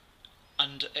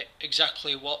 And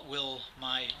exactly what will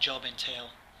my job entail?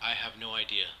 I have no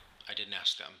idea. I didn't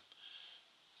ask them.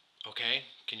 Okay?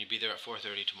 Can you be there at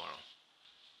 4:30 tomorrow?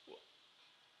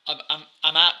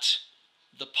 I'm at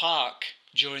the park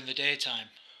during the daytime.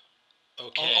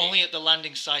 Okay. Only at the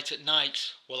landing site at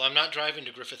night. Well, I'm not driving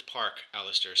to Griffith Park,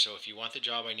 Alistair, so if you want the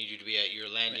job, I need you to be at your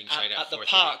landing site at 4:30. At the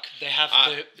park, they have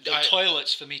the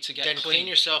toilets for me to get Then clean. clean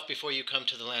yourself before you come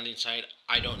to the landing site.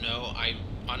 I don't know.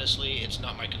 Honestly, it's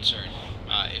not my concern.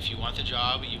 If you want the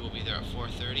job, you will be there at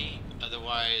 4:30.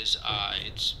 Otherwise,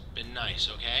 it's been nice,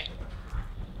 okay?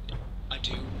 I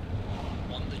do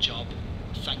want the job.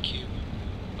 Thank you.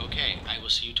 Okay, I will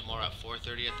see you tomorrow at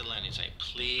 4:30 at the landing site.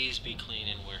 Please be clean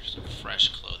and wear some fresh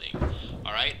clothing.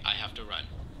 All right, I have to run.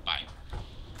 Bye.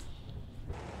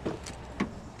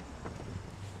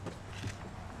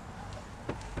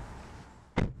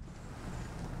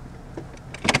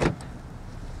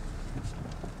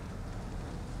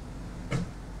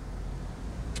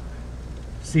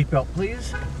 Seatbelt,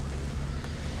 please.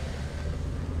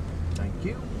 Thank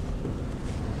you.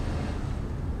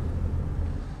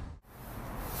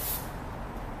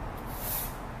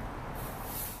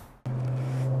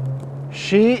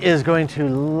 She is going to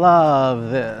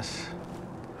love this.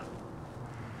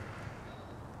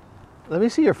 Let me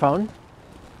see your phone.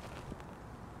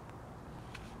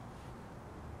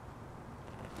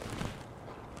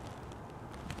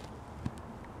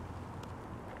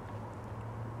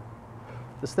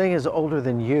 This thing is older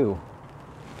than you.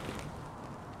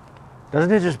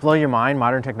 Doesn't it just blow your mind,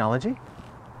 modern technology?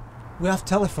 We have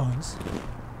telephones.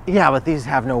 Yeah, but these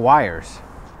have no wires.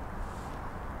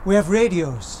 We have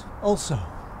radios, also.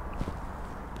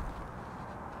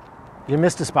 You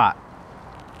missed a spot.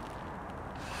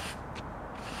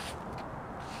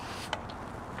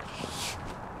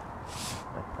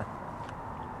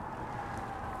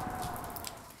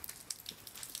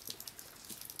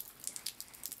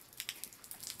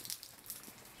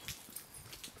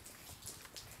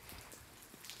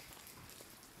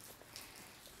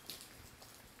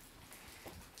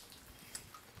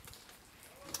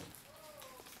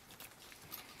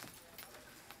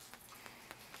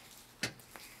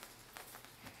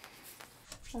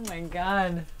 Oh my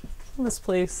god. This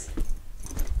place.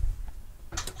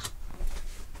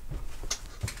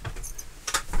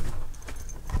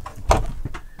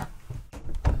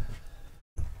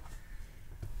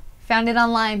 Found it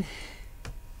online.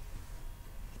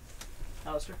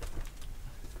 Alistair?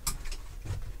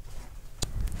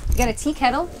 You got a tea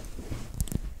kettle?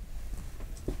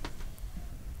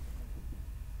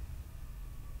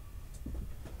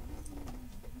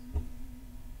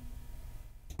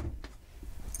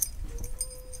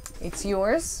 It's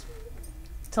yours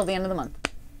till the end of the month.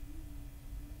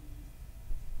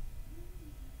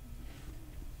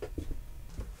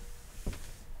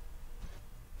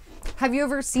 Have you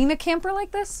ever seen a camper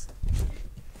like this?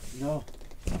 No.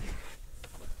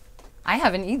 I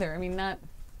haven't either. I mean, not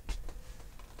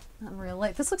in real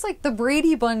life. This looks like the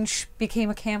Brady Bunch became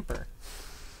a camper.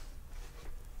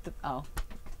 Oh.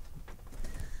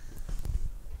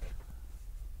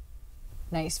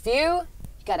 Nice view.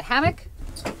 You got a hammock.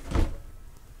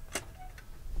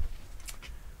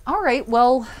 All right,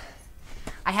 well,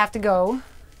 I have to go.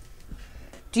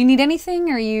 Do you need anything?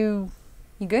 Are you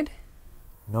good?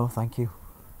 No, thank you.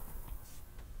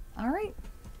 All right.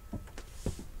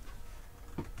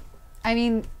 I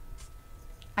mean,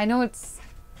 I know it's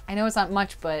not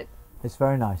much, but It's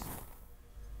very nice.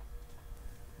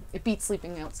 It beats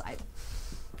sleeping outside.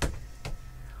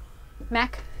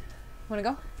 Mac, wanna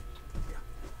go?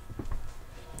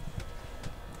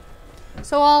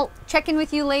 So I'll check in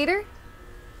with you later.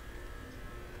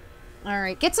 All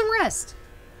right, get some rest.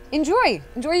 Enjoy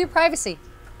your privacy.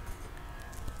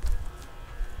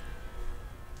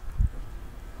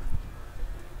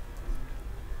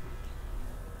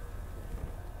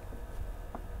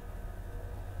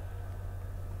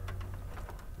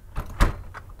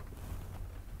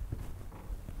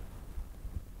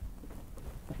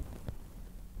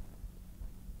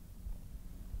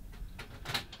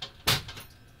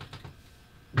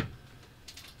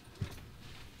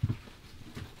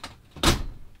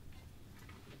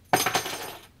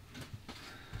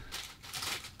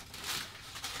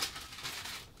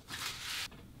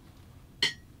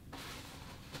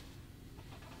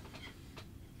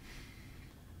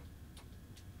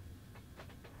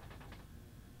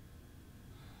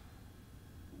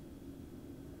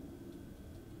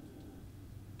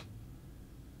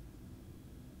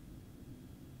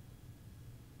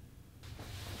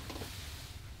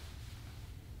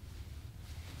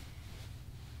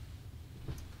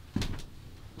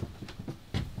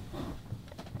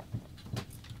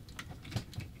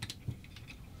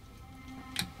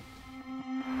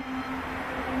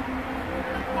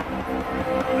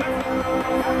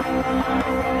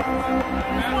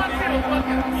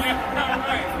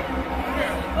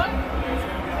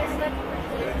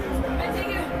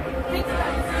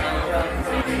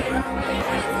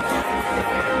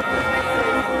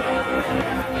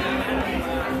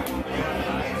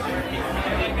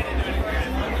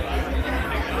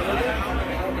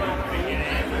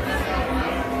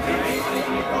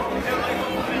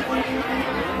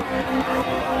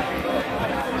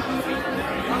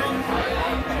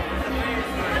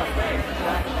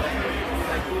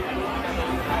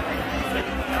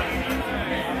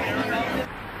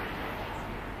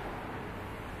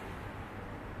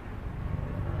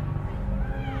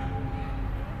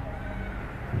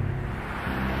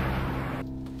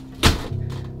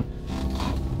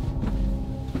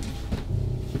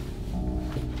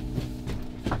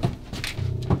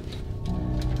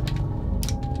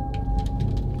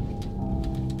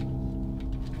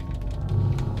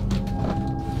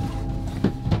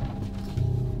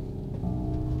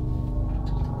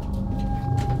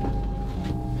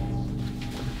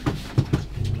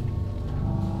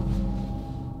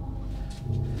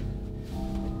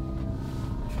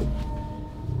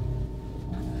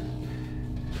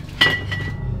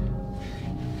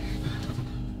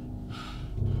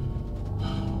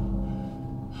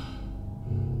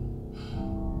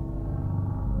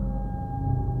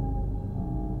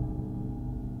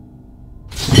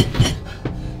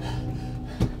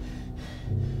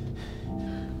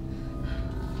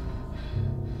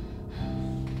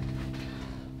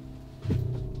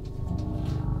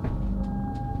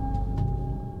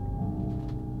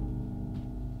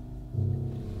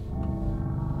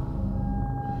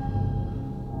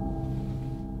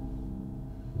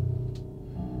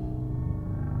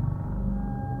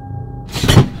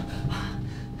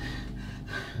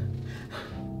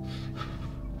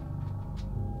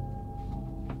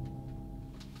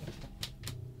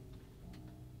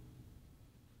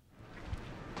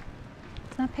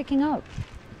 Not picking up.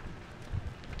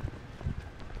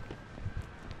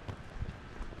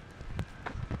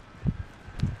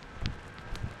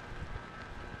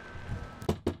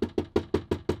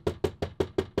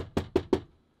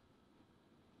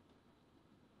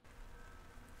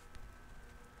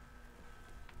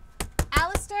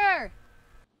 Alistair!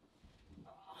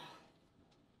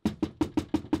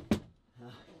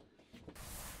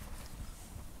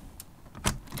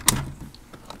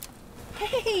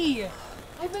 Hey!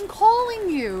 I've been calling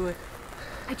you.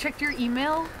 I checked your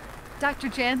email. Dr.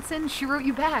 Jansen, she wrote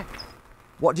you back.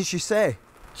 What did she say?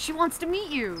 She wants to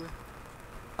meet you.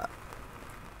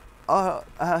 Go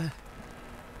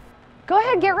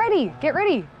ahead, get ready. Get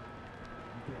ready.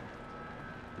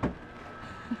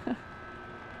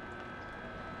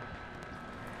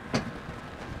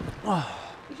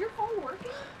 Is your phone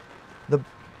working? The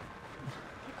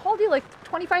I called you like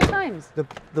 25 times.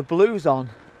 the blue's on.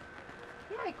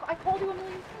 Yeah, I called you a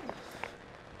million times.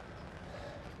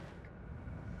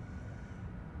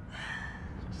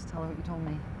 Just tell her what you told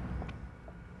me.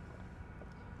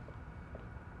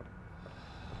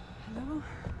 Hello,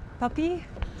 Puppy.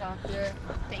 Doctor,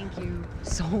 thank you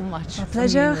so much My for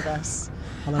pleasure. meeting with us.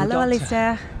 Hello, Doctor.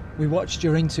 Alistair. We watched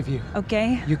your interview.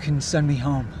 Okay. You can send me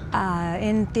home.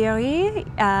 In theory,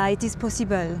 it is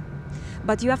possible.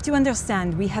 But you have to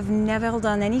understand, we have never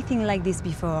done anything like this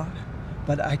before.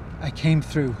 But I came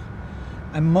through.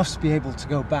 I must be able to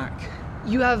go back.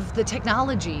 You have the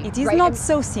technology. It is right? not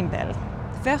so simple.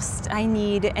 First, I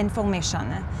need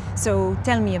information. So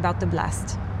tell me about the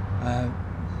blast. Well,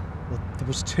 there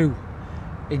was two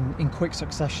in quick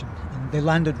succession, and they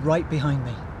landed right behind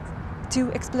me. 2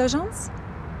 explosions?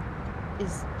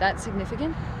 Is that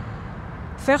significant?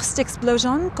 First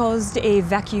explosion caused a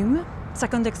vacuum.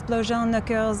 Second explosion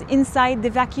occurs inside the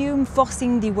vacuum,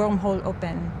 forcing the wormhole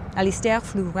open. Alistair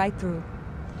flew right through.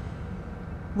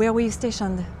 Where were you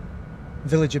stationed?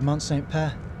 Village of Mont Saint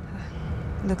Père.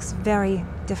 Looks very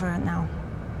different now.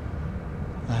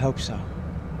 I hope so.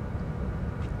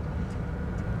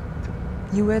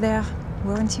 You were there,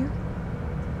 weren't you?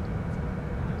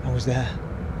 I was there.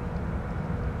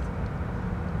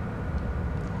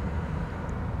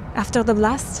 After the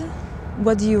blast,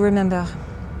 what do you remember?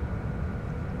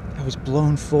 I was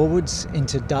blown forwards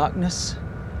into darkness.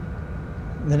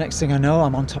 The next thing I know,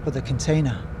 I'm on top of the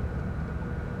container.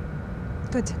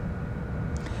 Good.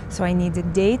 So I need a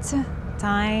date,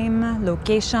 time,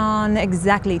 location,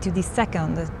 exactly to the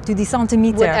second, to the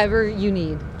centimeter. Whatever you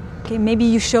need. Okay, maybe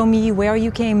you show me where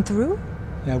you came through.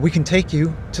 Yeah, we can take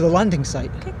you to the landing site.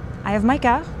 Okay, I have my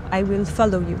car. I will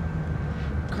follow you.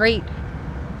 Great.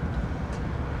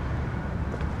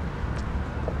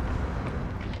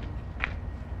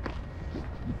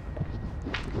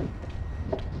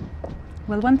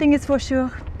 Well, one thing is for sure,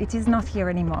 it is not here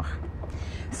anymore.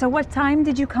 So what time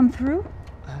did you come through?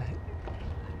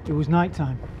 It was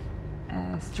nighttime.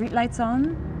 Street lights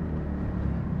on?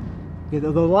 Yeah,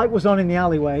 the light was on in the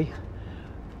alleyway,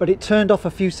 but it turned off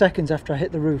a few seconds after I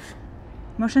hit the roof.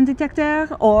 Motion detector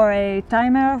or a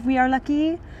timer if we are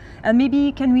lucky?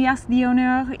 Maybe can we ask the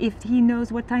owner if he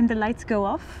knows what time the lights go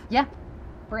off? Yeah.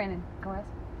 Brandon, go ahead.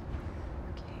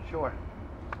 Sure.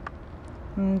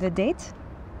 The date?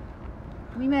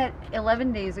 We met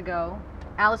 11 days ago.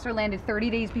 Alistair landed 30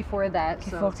 days before that.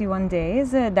 Okay, 41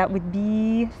 days. That would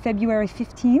be February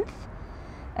 15th.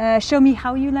 Show me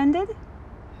how you landed.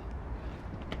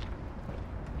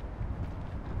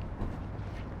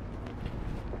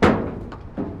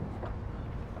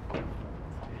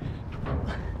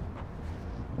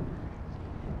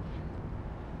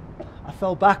 I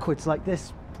fell backwards like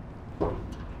this.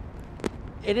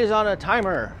 It is on a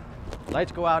timer.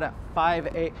 Lights go out at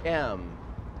 5 a.m.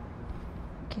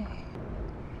 Okay.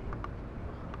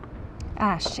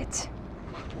 Ah, shit.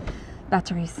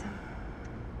 Batteries.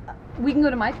 We can go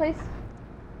to my place.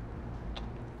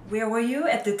 Where were you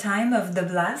at the time of the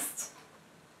blast?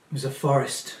 It was a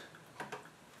forest,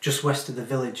 just west of the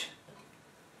village.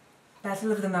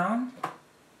 Battle of the Marne?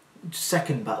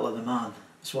 Second Battle of the Marne,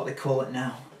 that's what they call it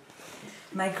now.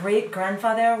 My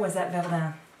great-grandfather was at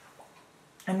Verdun,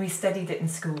 and we studied it in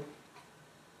school.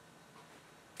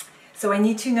 So I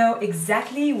need to know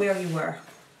exactly where you were.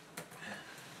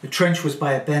 The trench was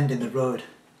by a bend in the road.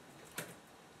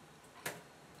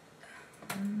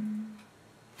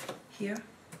 Here?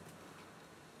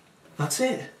 That's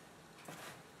it.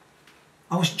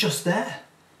 I was just there.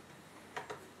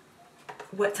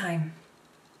 What time?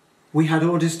 We had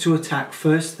orders to attack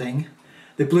first thing.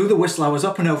 They blew the whistle. I was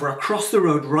up and over across the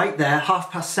road right there,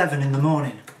 7:30 in the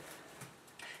morning.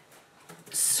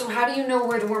 So how do you know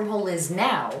where the wormhole is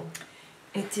now?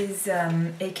 It is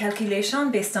a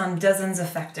calculation based on dozens of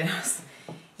factors.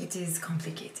 It is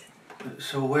complicated.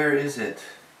 So where is it?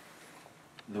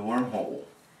 The wormhole?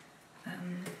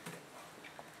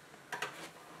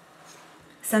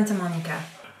 Santa Monica.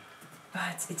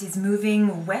 But it is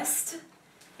moving west.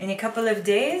 In a couple of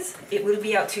days, it will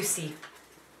be out to sea.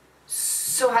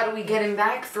 So how do we get him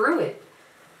back through it?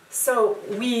 So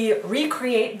we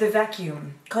recreate the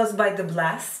vacuum caused by the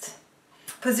blast,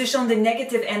 position the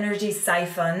negative energy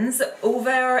siphons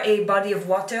over a body of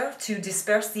water to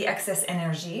disperse the excess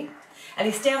energy.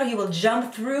 Alistair, you will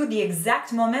jump through the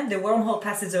exact moment the wormhole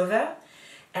passes over,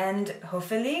 and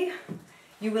hopefully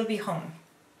you will be home.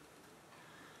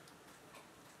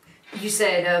 You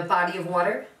said a body of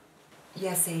water?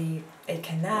 Yes, a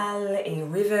canal, a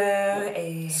river,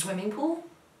 a... Swimming pool?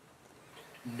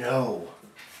 No.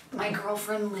 My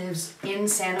girlfriend lives in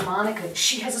Santa Monica.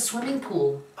 She has a swimming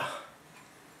pool.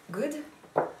 Good.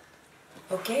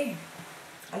 Okay.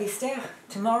 Alistair,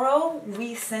 tomorrow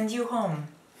we send you home.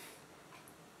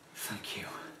 Thank you.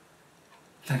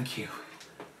 Thank you.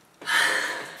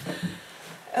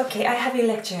 Okay, I have a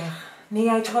lecture. May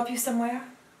I drop you somewhere?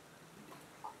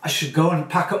 I should go and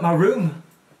pack up my room.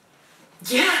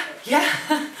 Yeah.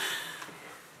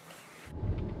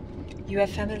 You have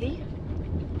family?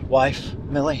 Wife,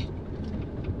 Millie.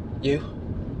 You?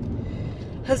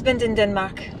 Husband in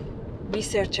Denmark.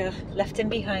 Researcher, left him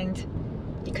behind.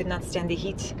 He could not stand the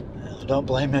heat. Don't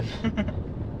blame him.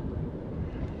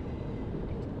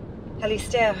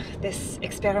 Alistair, this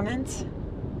experiment,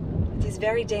 it is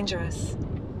very dangerous.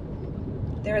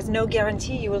 There is no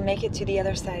guarantee you will make it to the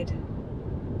other side.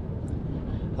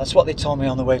 That's what they told me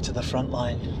on the way to the front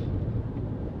line.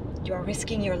 You are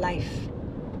risking your life.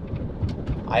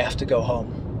 I have to go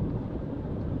home.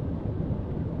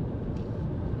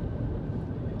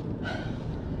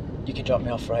 You can drop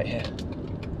me off right here.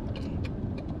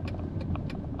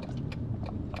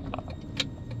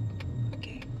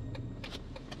 Okay.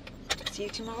 See you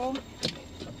tomorrow.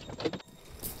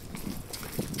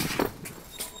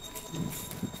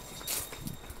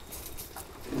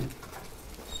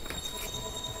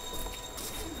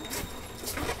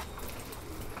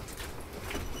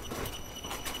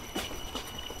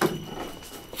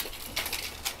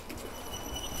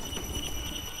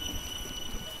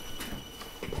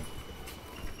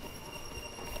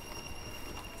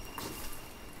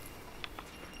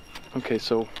 Okay,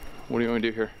 so what do you want to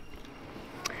do here?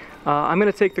 I'm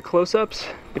gonna take the close-ups.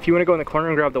 If you want to go in the corner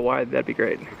and grab the wide, that'd be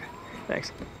great.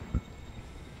 Thanks.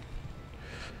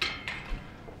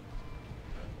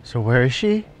 So where is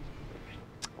she?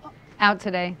 Out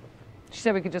today. She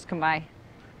said we could just come by.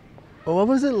 Well, what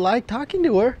was it like talking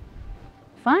to her?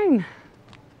 Fine.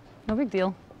 No big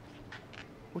deal.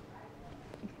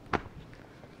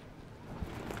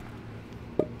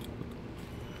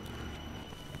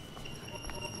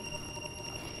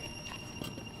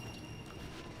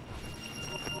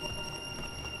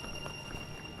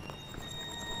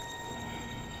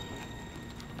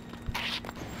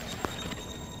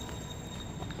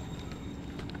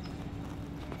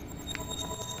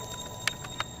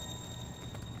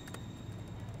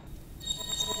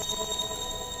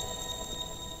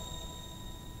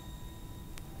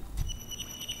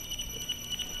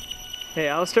 Hey,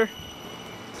 Alistair.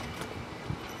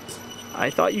 I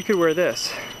thought you could wear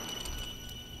this.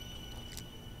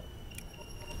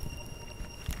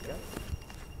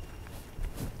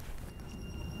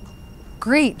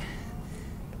 Great.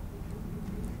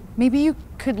 Maybe you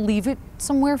could leave it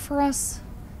somewhere for us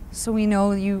so we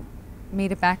know you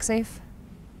made it back safe?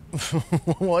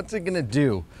 What's it gonna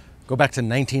do? Go back to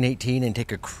 1918 and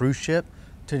take a cruise ship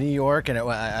to New York and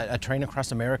a train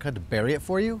across America to bury it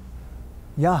for you?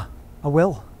 Yeah, I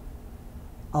will.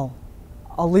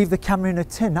 I'll leave the camera in a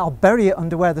tin. I'll bury it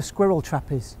under where the squirrel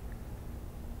trap is.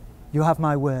 You have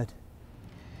my word.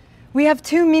 We have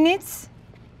 2 minutes.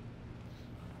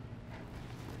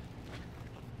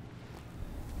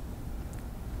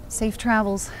 Safe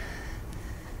travels.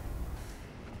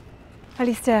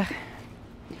 Alistair,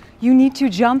 you need to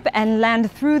jump and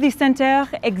land through the center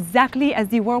exactly as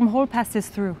the wormhole passes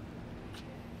through.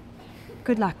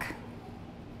 Good luck.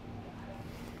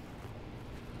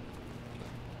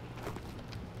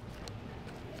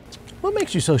 What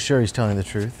makes you so sure he's telling the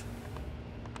truth?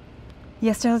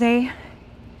 Yesterday,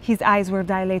 his eyes were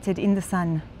dilated in the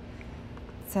sun.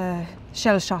 It's a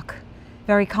shell shock,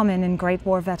 very common in Great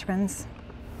War veterans.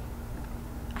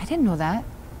 I didn't know that.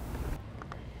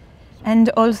 And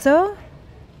also,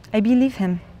 I believe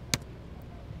him.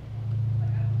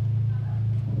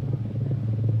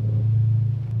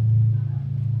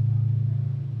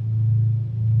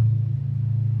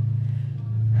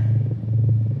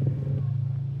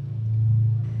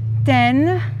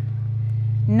 Ten,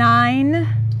 9,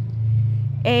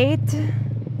 8,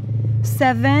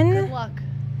 7. Good luck.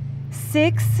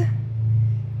 6,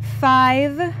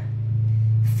 5,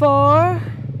 4,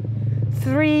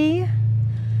 3,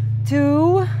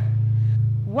 2,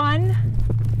 1.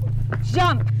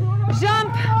 Jump!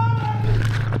 Jump!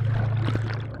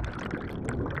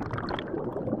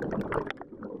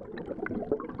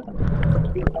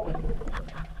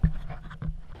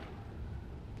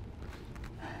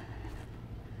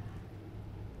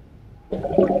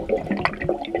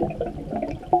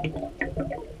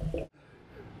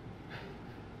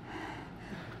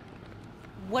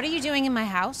 What are you doing in my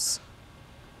house?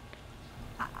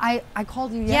 I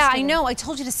called you yesterday. Yeah, I know. I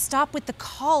told you to stop with the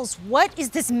calls. What is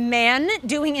this man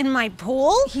doing in my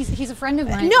pool? He's a friend of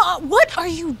mine. No, what are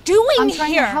you doing I'm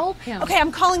trying here? to help him. Okay,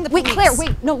 I'm calling the police. Wait, Claire,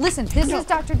 wait. No, listen. This is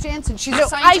Dr. Jansen. She's No, a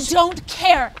scientist. I don't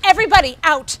care. Everybody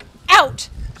out. Out.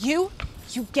 You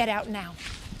get out now.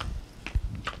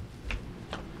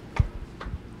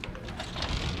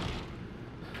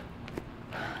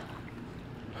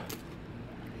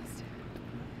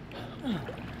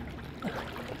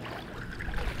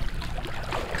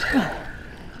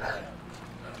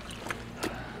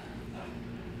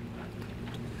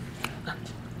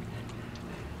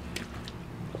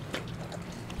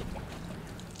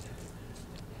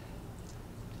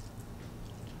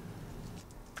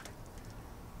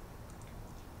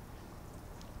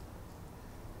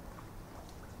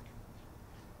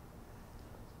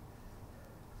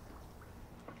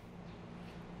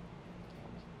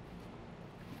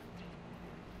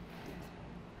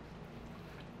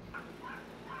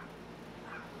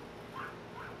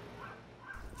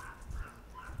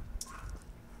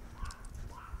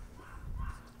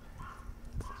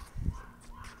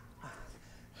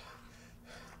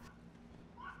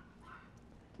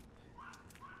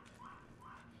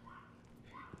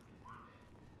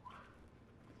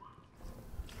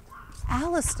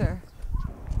 Alistair.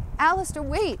 Alistair,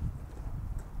 wait.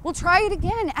 We'll try it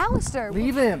again. Alistair.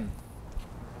 Leave him.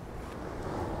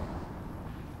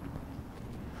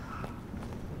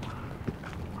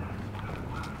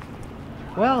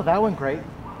 Well, that went great.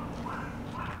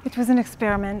 It was an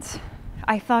experiment.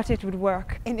 I thought it would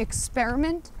work. An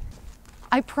experiment?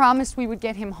 I promised we would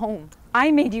get him home. I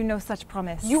made you no such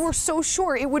promise. You were so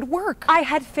sure it would work. I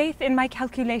had faith in my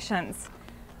calculations,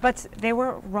 but they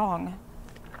were wrong.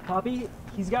 Poppy,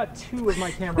 he's got 2 of my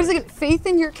cameras. Was it faith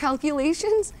in your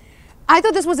calculations? I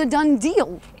thought this was a done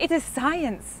deal. It is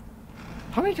science.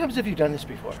 How many times have you done this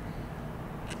before?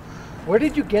 Where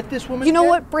did you get this woman? You know again?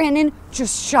 what, Brandon?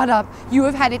 Just shut up. You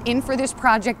have had it in for this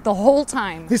project the whole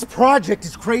time. This project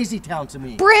is crazy town to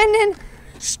me. Brandon!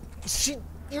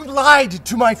 You lied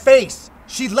to my face.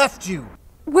 She left you.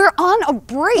 We're on a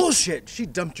break. Bullshit. She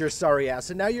dumped your sorry ass,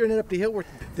 and now you're ending up the hill with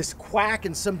this quack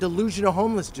and some delusional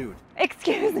homeless dude.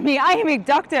 Excuse me, I am a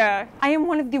doctor. I am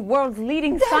one of the world's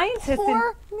leading scientists. That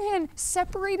poor man,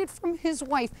 separated from his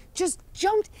wife, just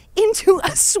jumped into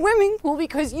a swimming pool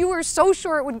because you were so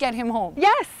sure it would get him home.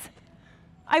 Yes,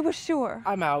 I was sure.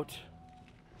 I'm out.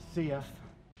 See ya.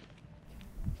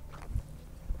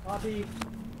 Poppy,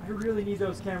 I really need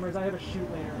those cameras. I have a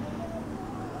shoot later.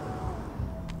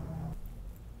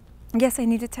 Yes, I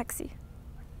need a taxi.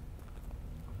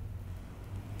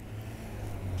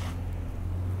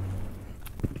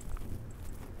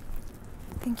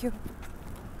 Thank you.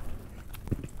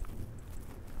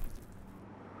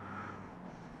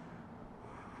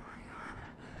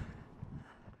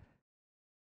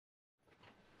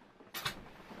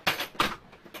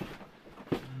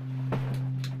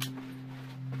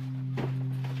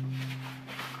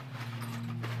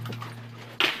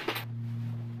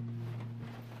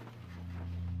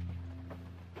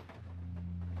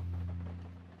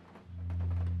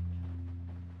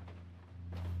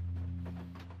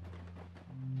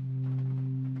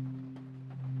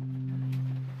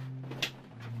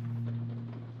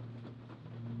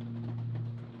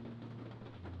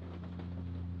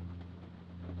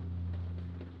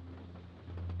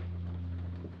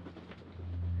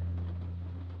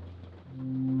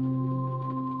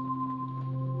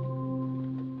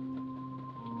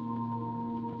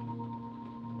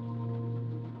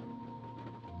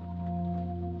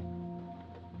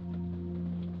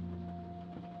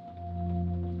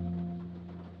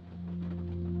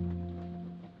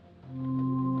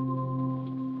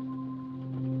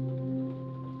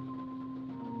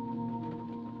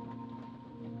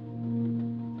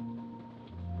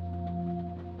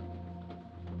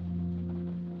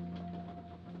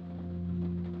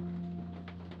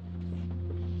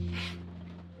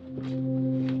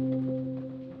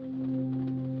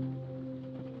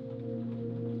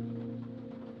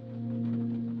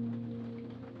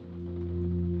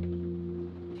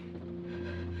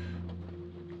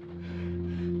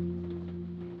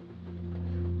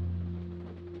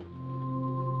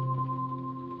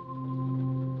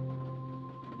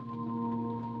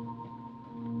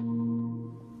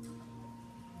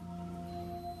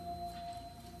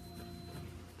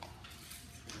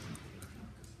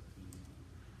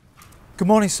 Good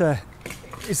morning, sir.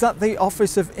 Is that the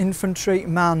Office of Infantry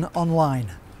Man Online?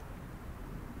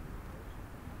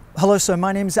 Hello, sir.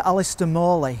 My name is Alistair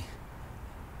Morley.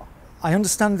 I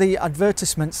understand the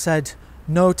advertisement said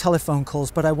no telephone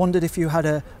calls, but I wondered if you had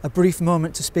a brief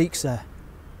moment to speak, sir.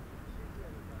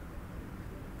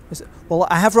 Well,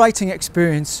 I have writing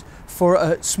experience for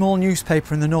a small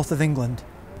newspaper in the north of England.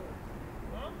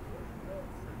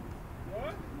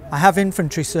 I have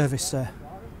infantry service, sir.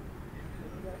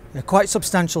 A quite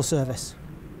substantial service.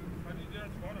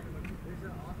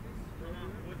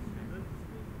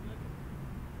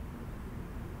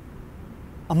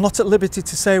 I'm not at liberty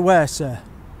to say where, sir.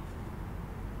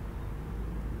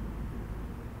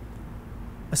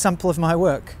 A sample of my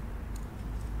work?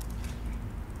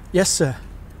 Yes, sir.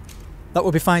 That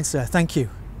will be fine, sir. Thank you.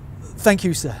 Thank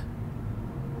you, sir.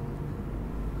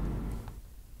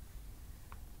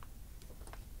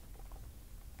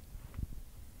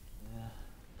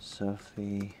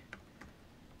 Sophie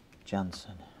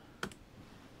Jansen.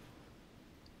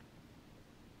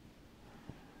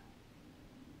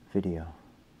 Video.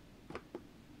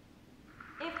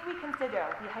 If we consider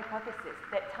the hypothesis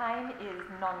that time is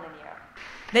nonlinear,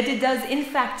 that it does in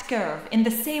fact curve in the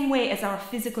same way as our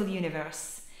physical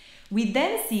universe, we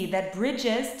then see that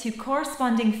bridges to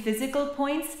corresponding physical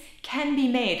points can be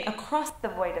made across the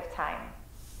void of time.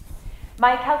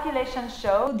 My calculations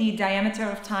show the diameter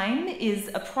of time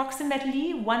is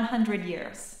approximately 100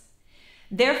 years.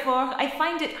 Therefore, I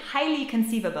find it highly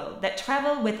conceivable that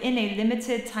travel within a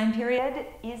limited time period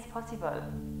is possible.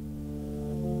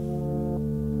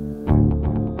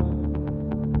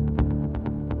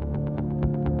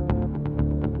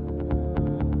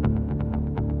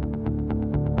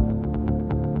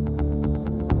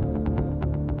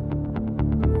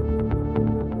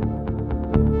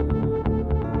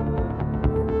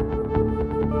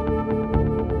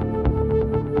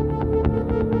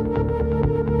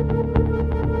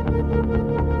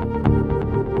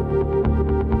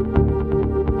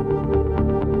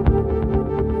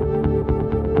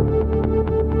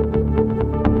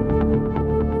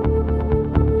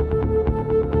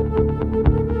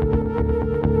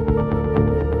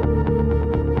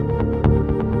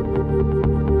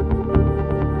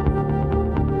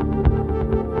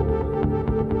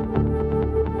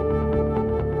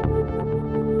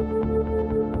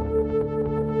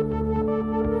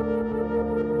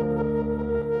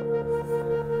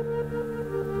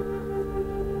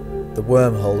 The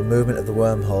wormhole, the movement of the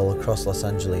wormhole across Los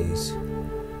Angeles.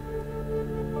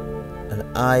 And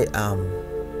I am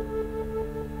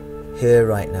here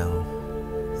right now.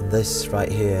 And this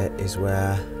right here is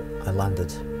where I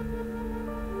landed.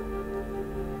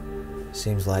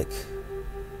 Seems like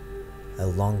a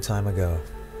long time ago.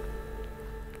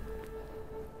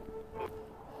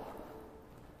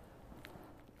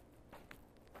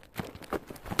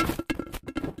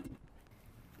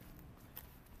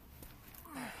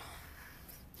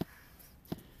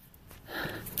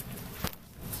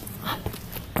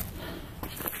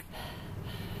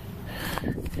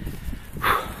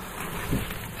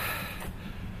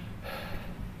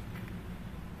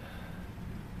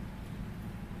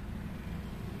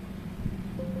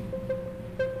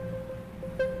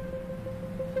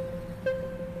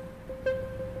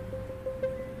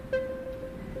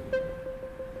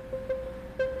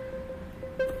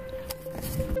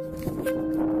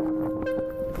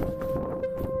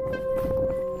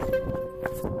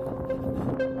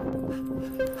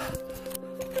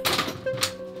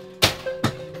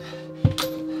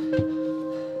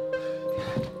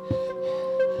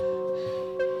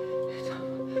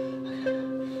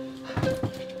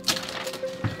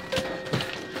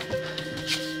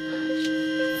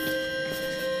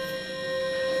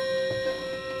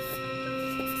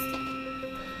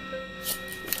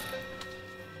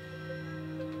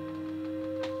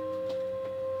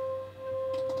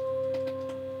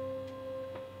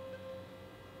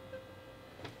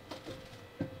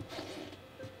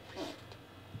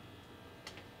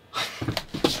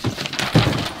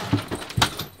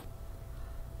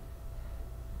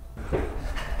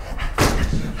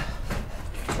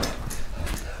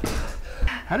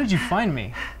 How did you find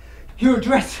me? Your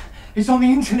address is on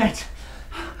the internet.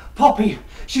 Poppy,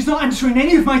 she's not answering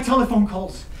any of my telephone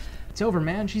calls. It's over,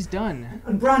 man. She's done.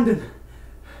 And Brandon?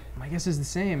 My guess is the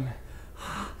same.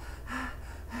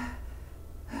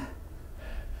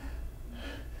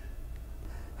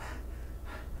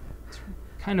 It's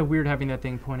kind of weird having that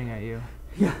thing pointing at you.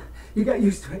 Yeah, you get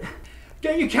used to it.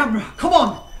 Get your camera, come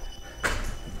on!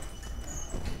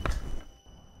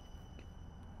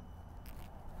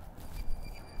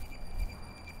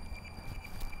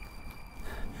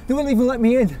 They won't even let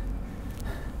me in.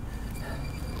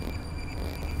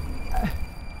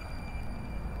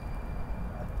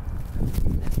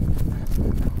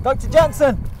 Dr.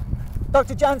 Jansen!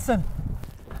 Dr. Jansen!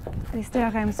 Alistair,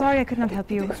 I'm sorry I could not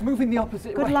help you. It's moving the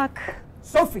opposite way. Good luck.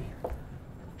 Sophie!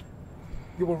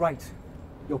 You were right.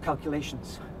 Your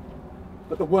calculations.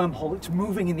 But the wormhole, it's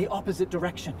moving in the opposite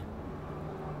direction.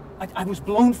 I was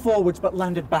blown forwards but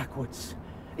landed backwards.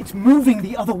 It's moving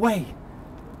the other way.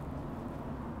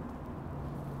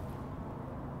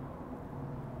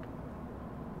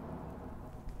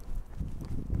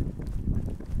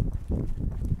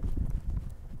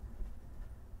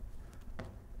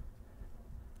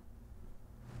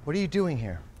 What are you doing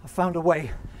here? I found a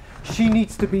way. She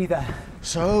needs to be there.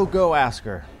 So go ask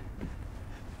her.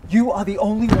 You are the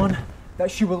only one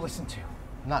that she will listen to.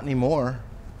 Not anymore.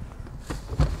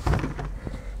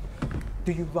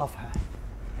 Do you love her?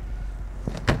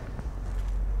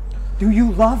 Do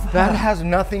you love her? That has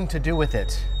nothing to do with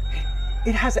it.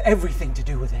 It has everything to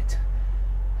do with it.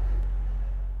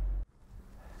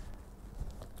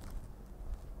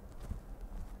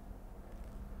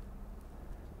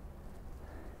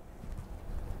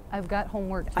 I've got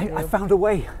homework to do. I found a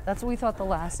way. That's what we thought the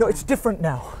last No, time. it's different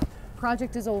now.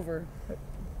 Project is over.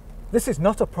 This is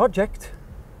not a project.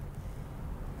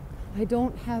 I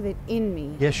don't have it in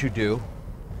me. Yes, you do.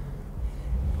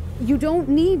 You don't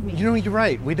need me. You know, you're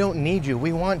right. We don't need you.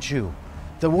 We want you.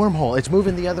 The wormhole, it's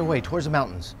moving the other way, towards the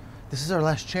mountains. This is our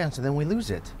last chance, and then we lose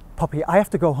it. Poppy, I have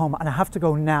to go home, and I have to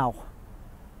go now.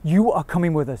 You are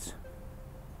coming with us.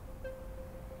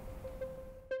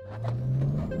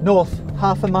 North,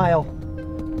 half a mile.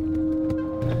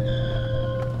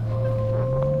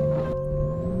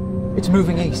 It's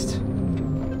moving east.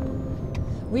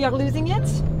 We are losing it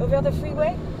over the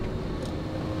freeway.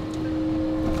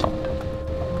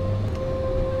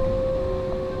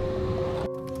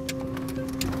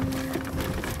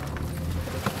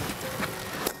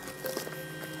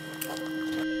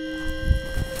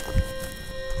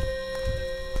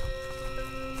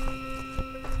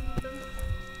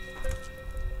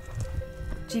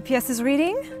 GPS is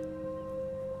reading.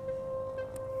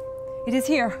 It is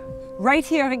here, right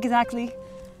here exactly.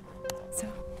 So,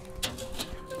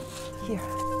 here.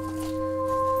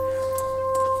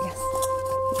 Yes.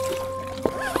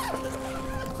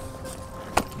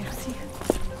 Merci.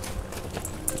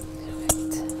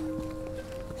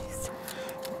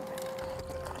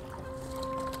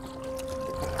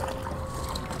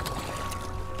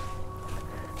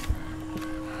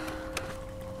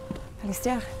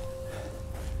 Alistair.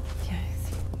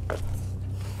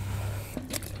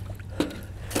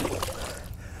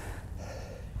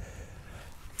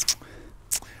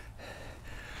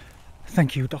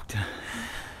 Thank you, Doctor.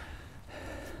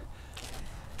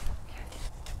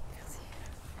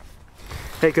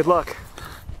 Hey, good luck.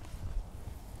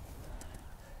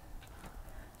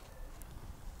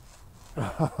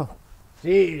 Oh,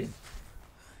 jeez.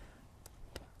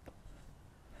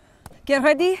 Get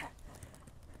ready.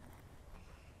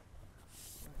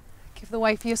 Give the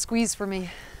wifey a squeeze for me.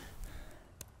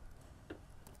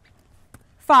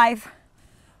 5,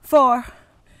 4,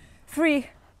 3,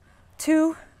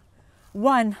 2,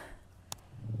 1.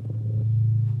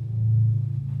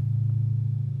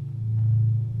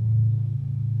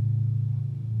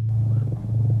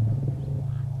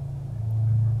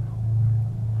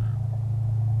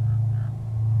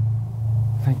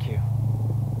 Thank you.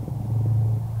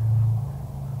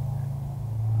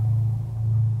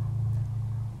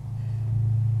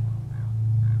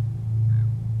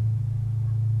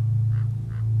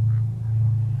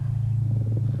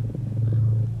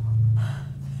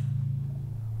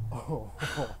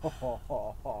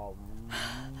 Oh,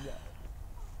 no.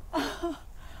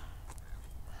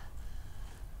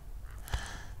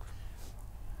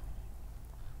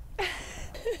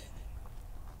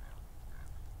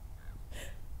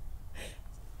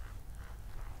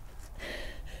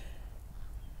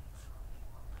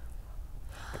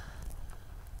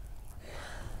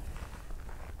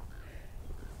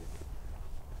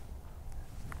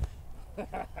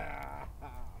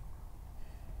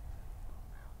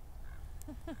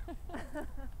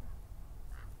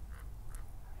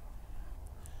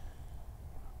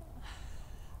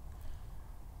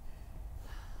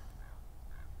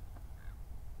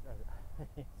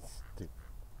 Stupid.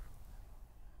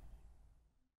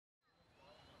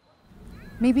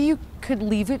 Maybe you could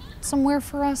leave it somewhere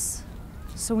for us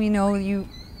so we know you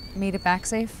made it back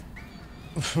safe?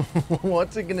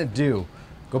 What's it gonna do?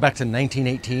 Go back to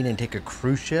 1918 and take a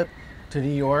cruise ship to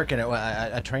New York and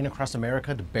a train across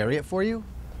America to bury it for you?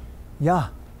 Yeah,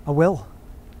 I will.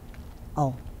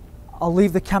 I'll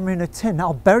leave the camera in a tin.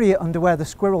 I'll bury it under where the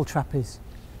squirrel trap is.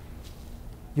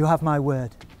 You have my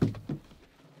word.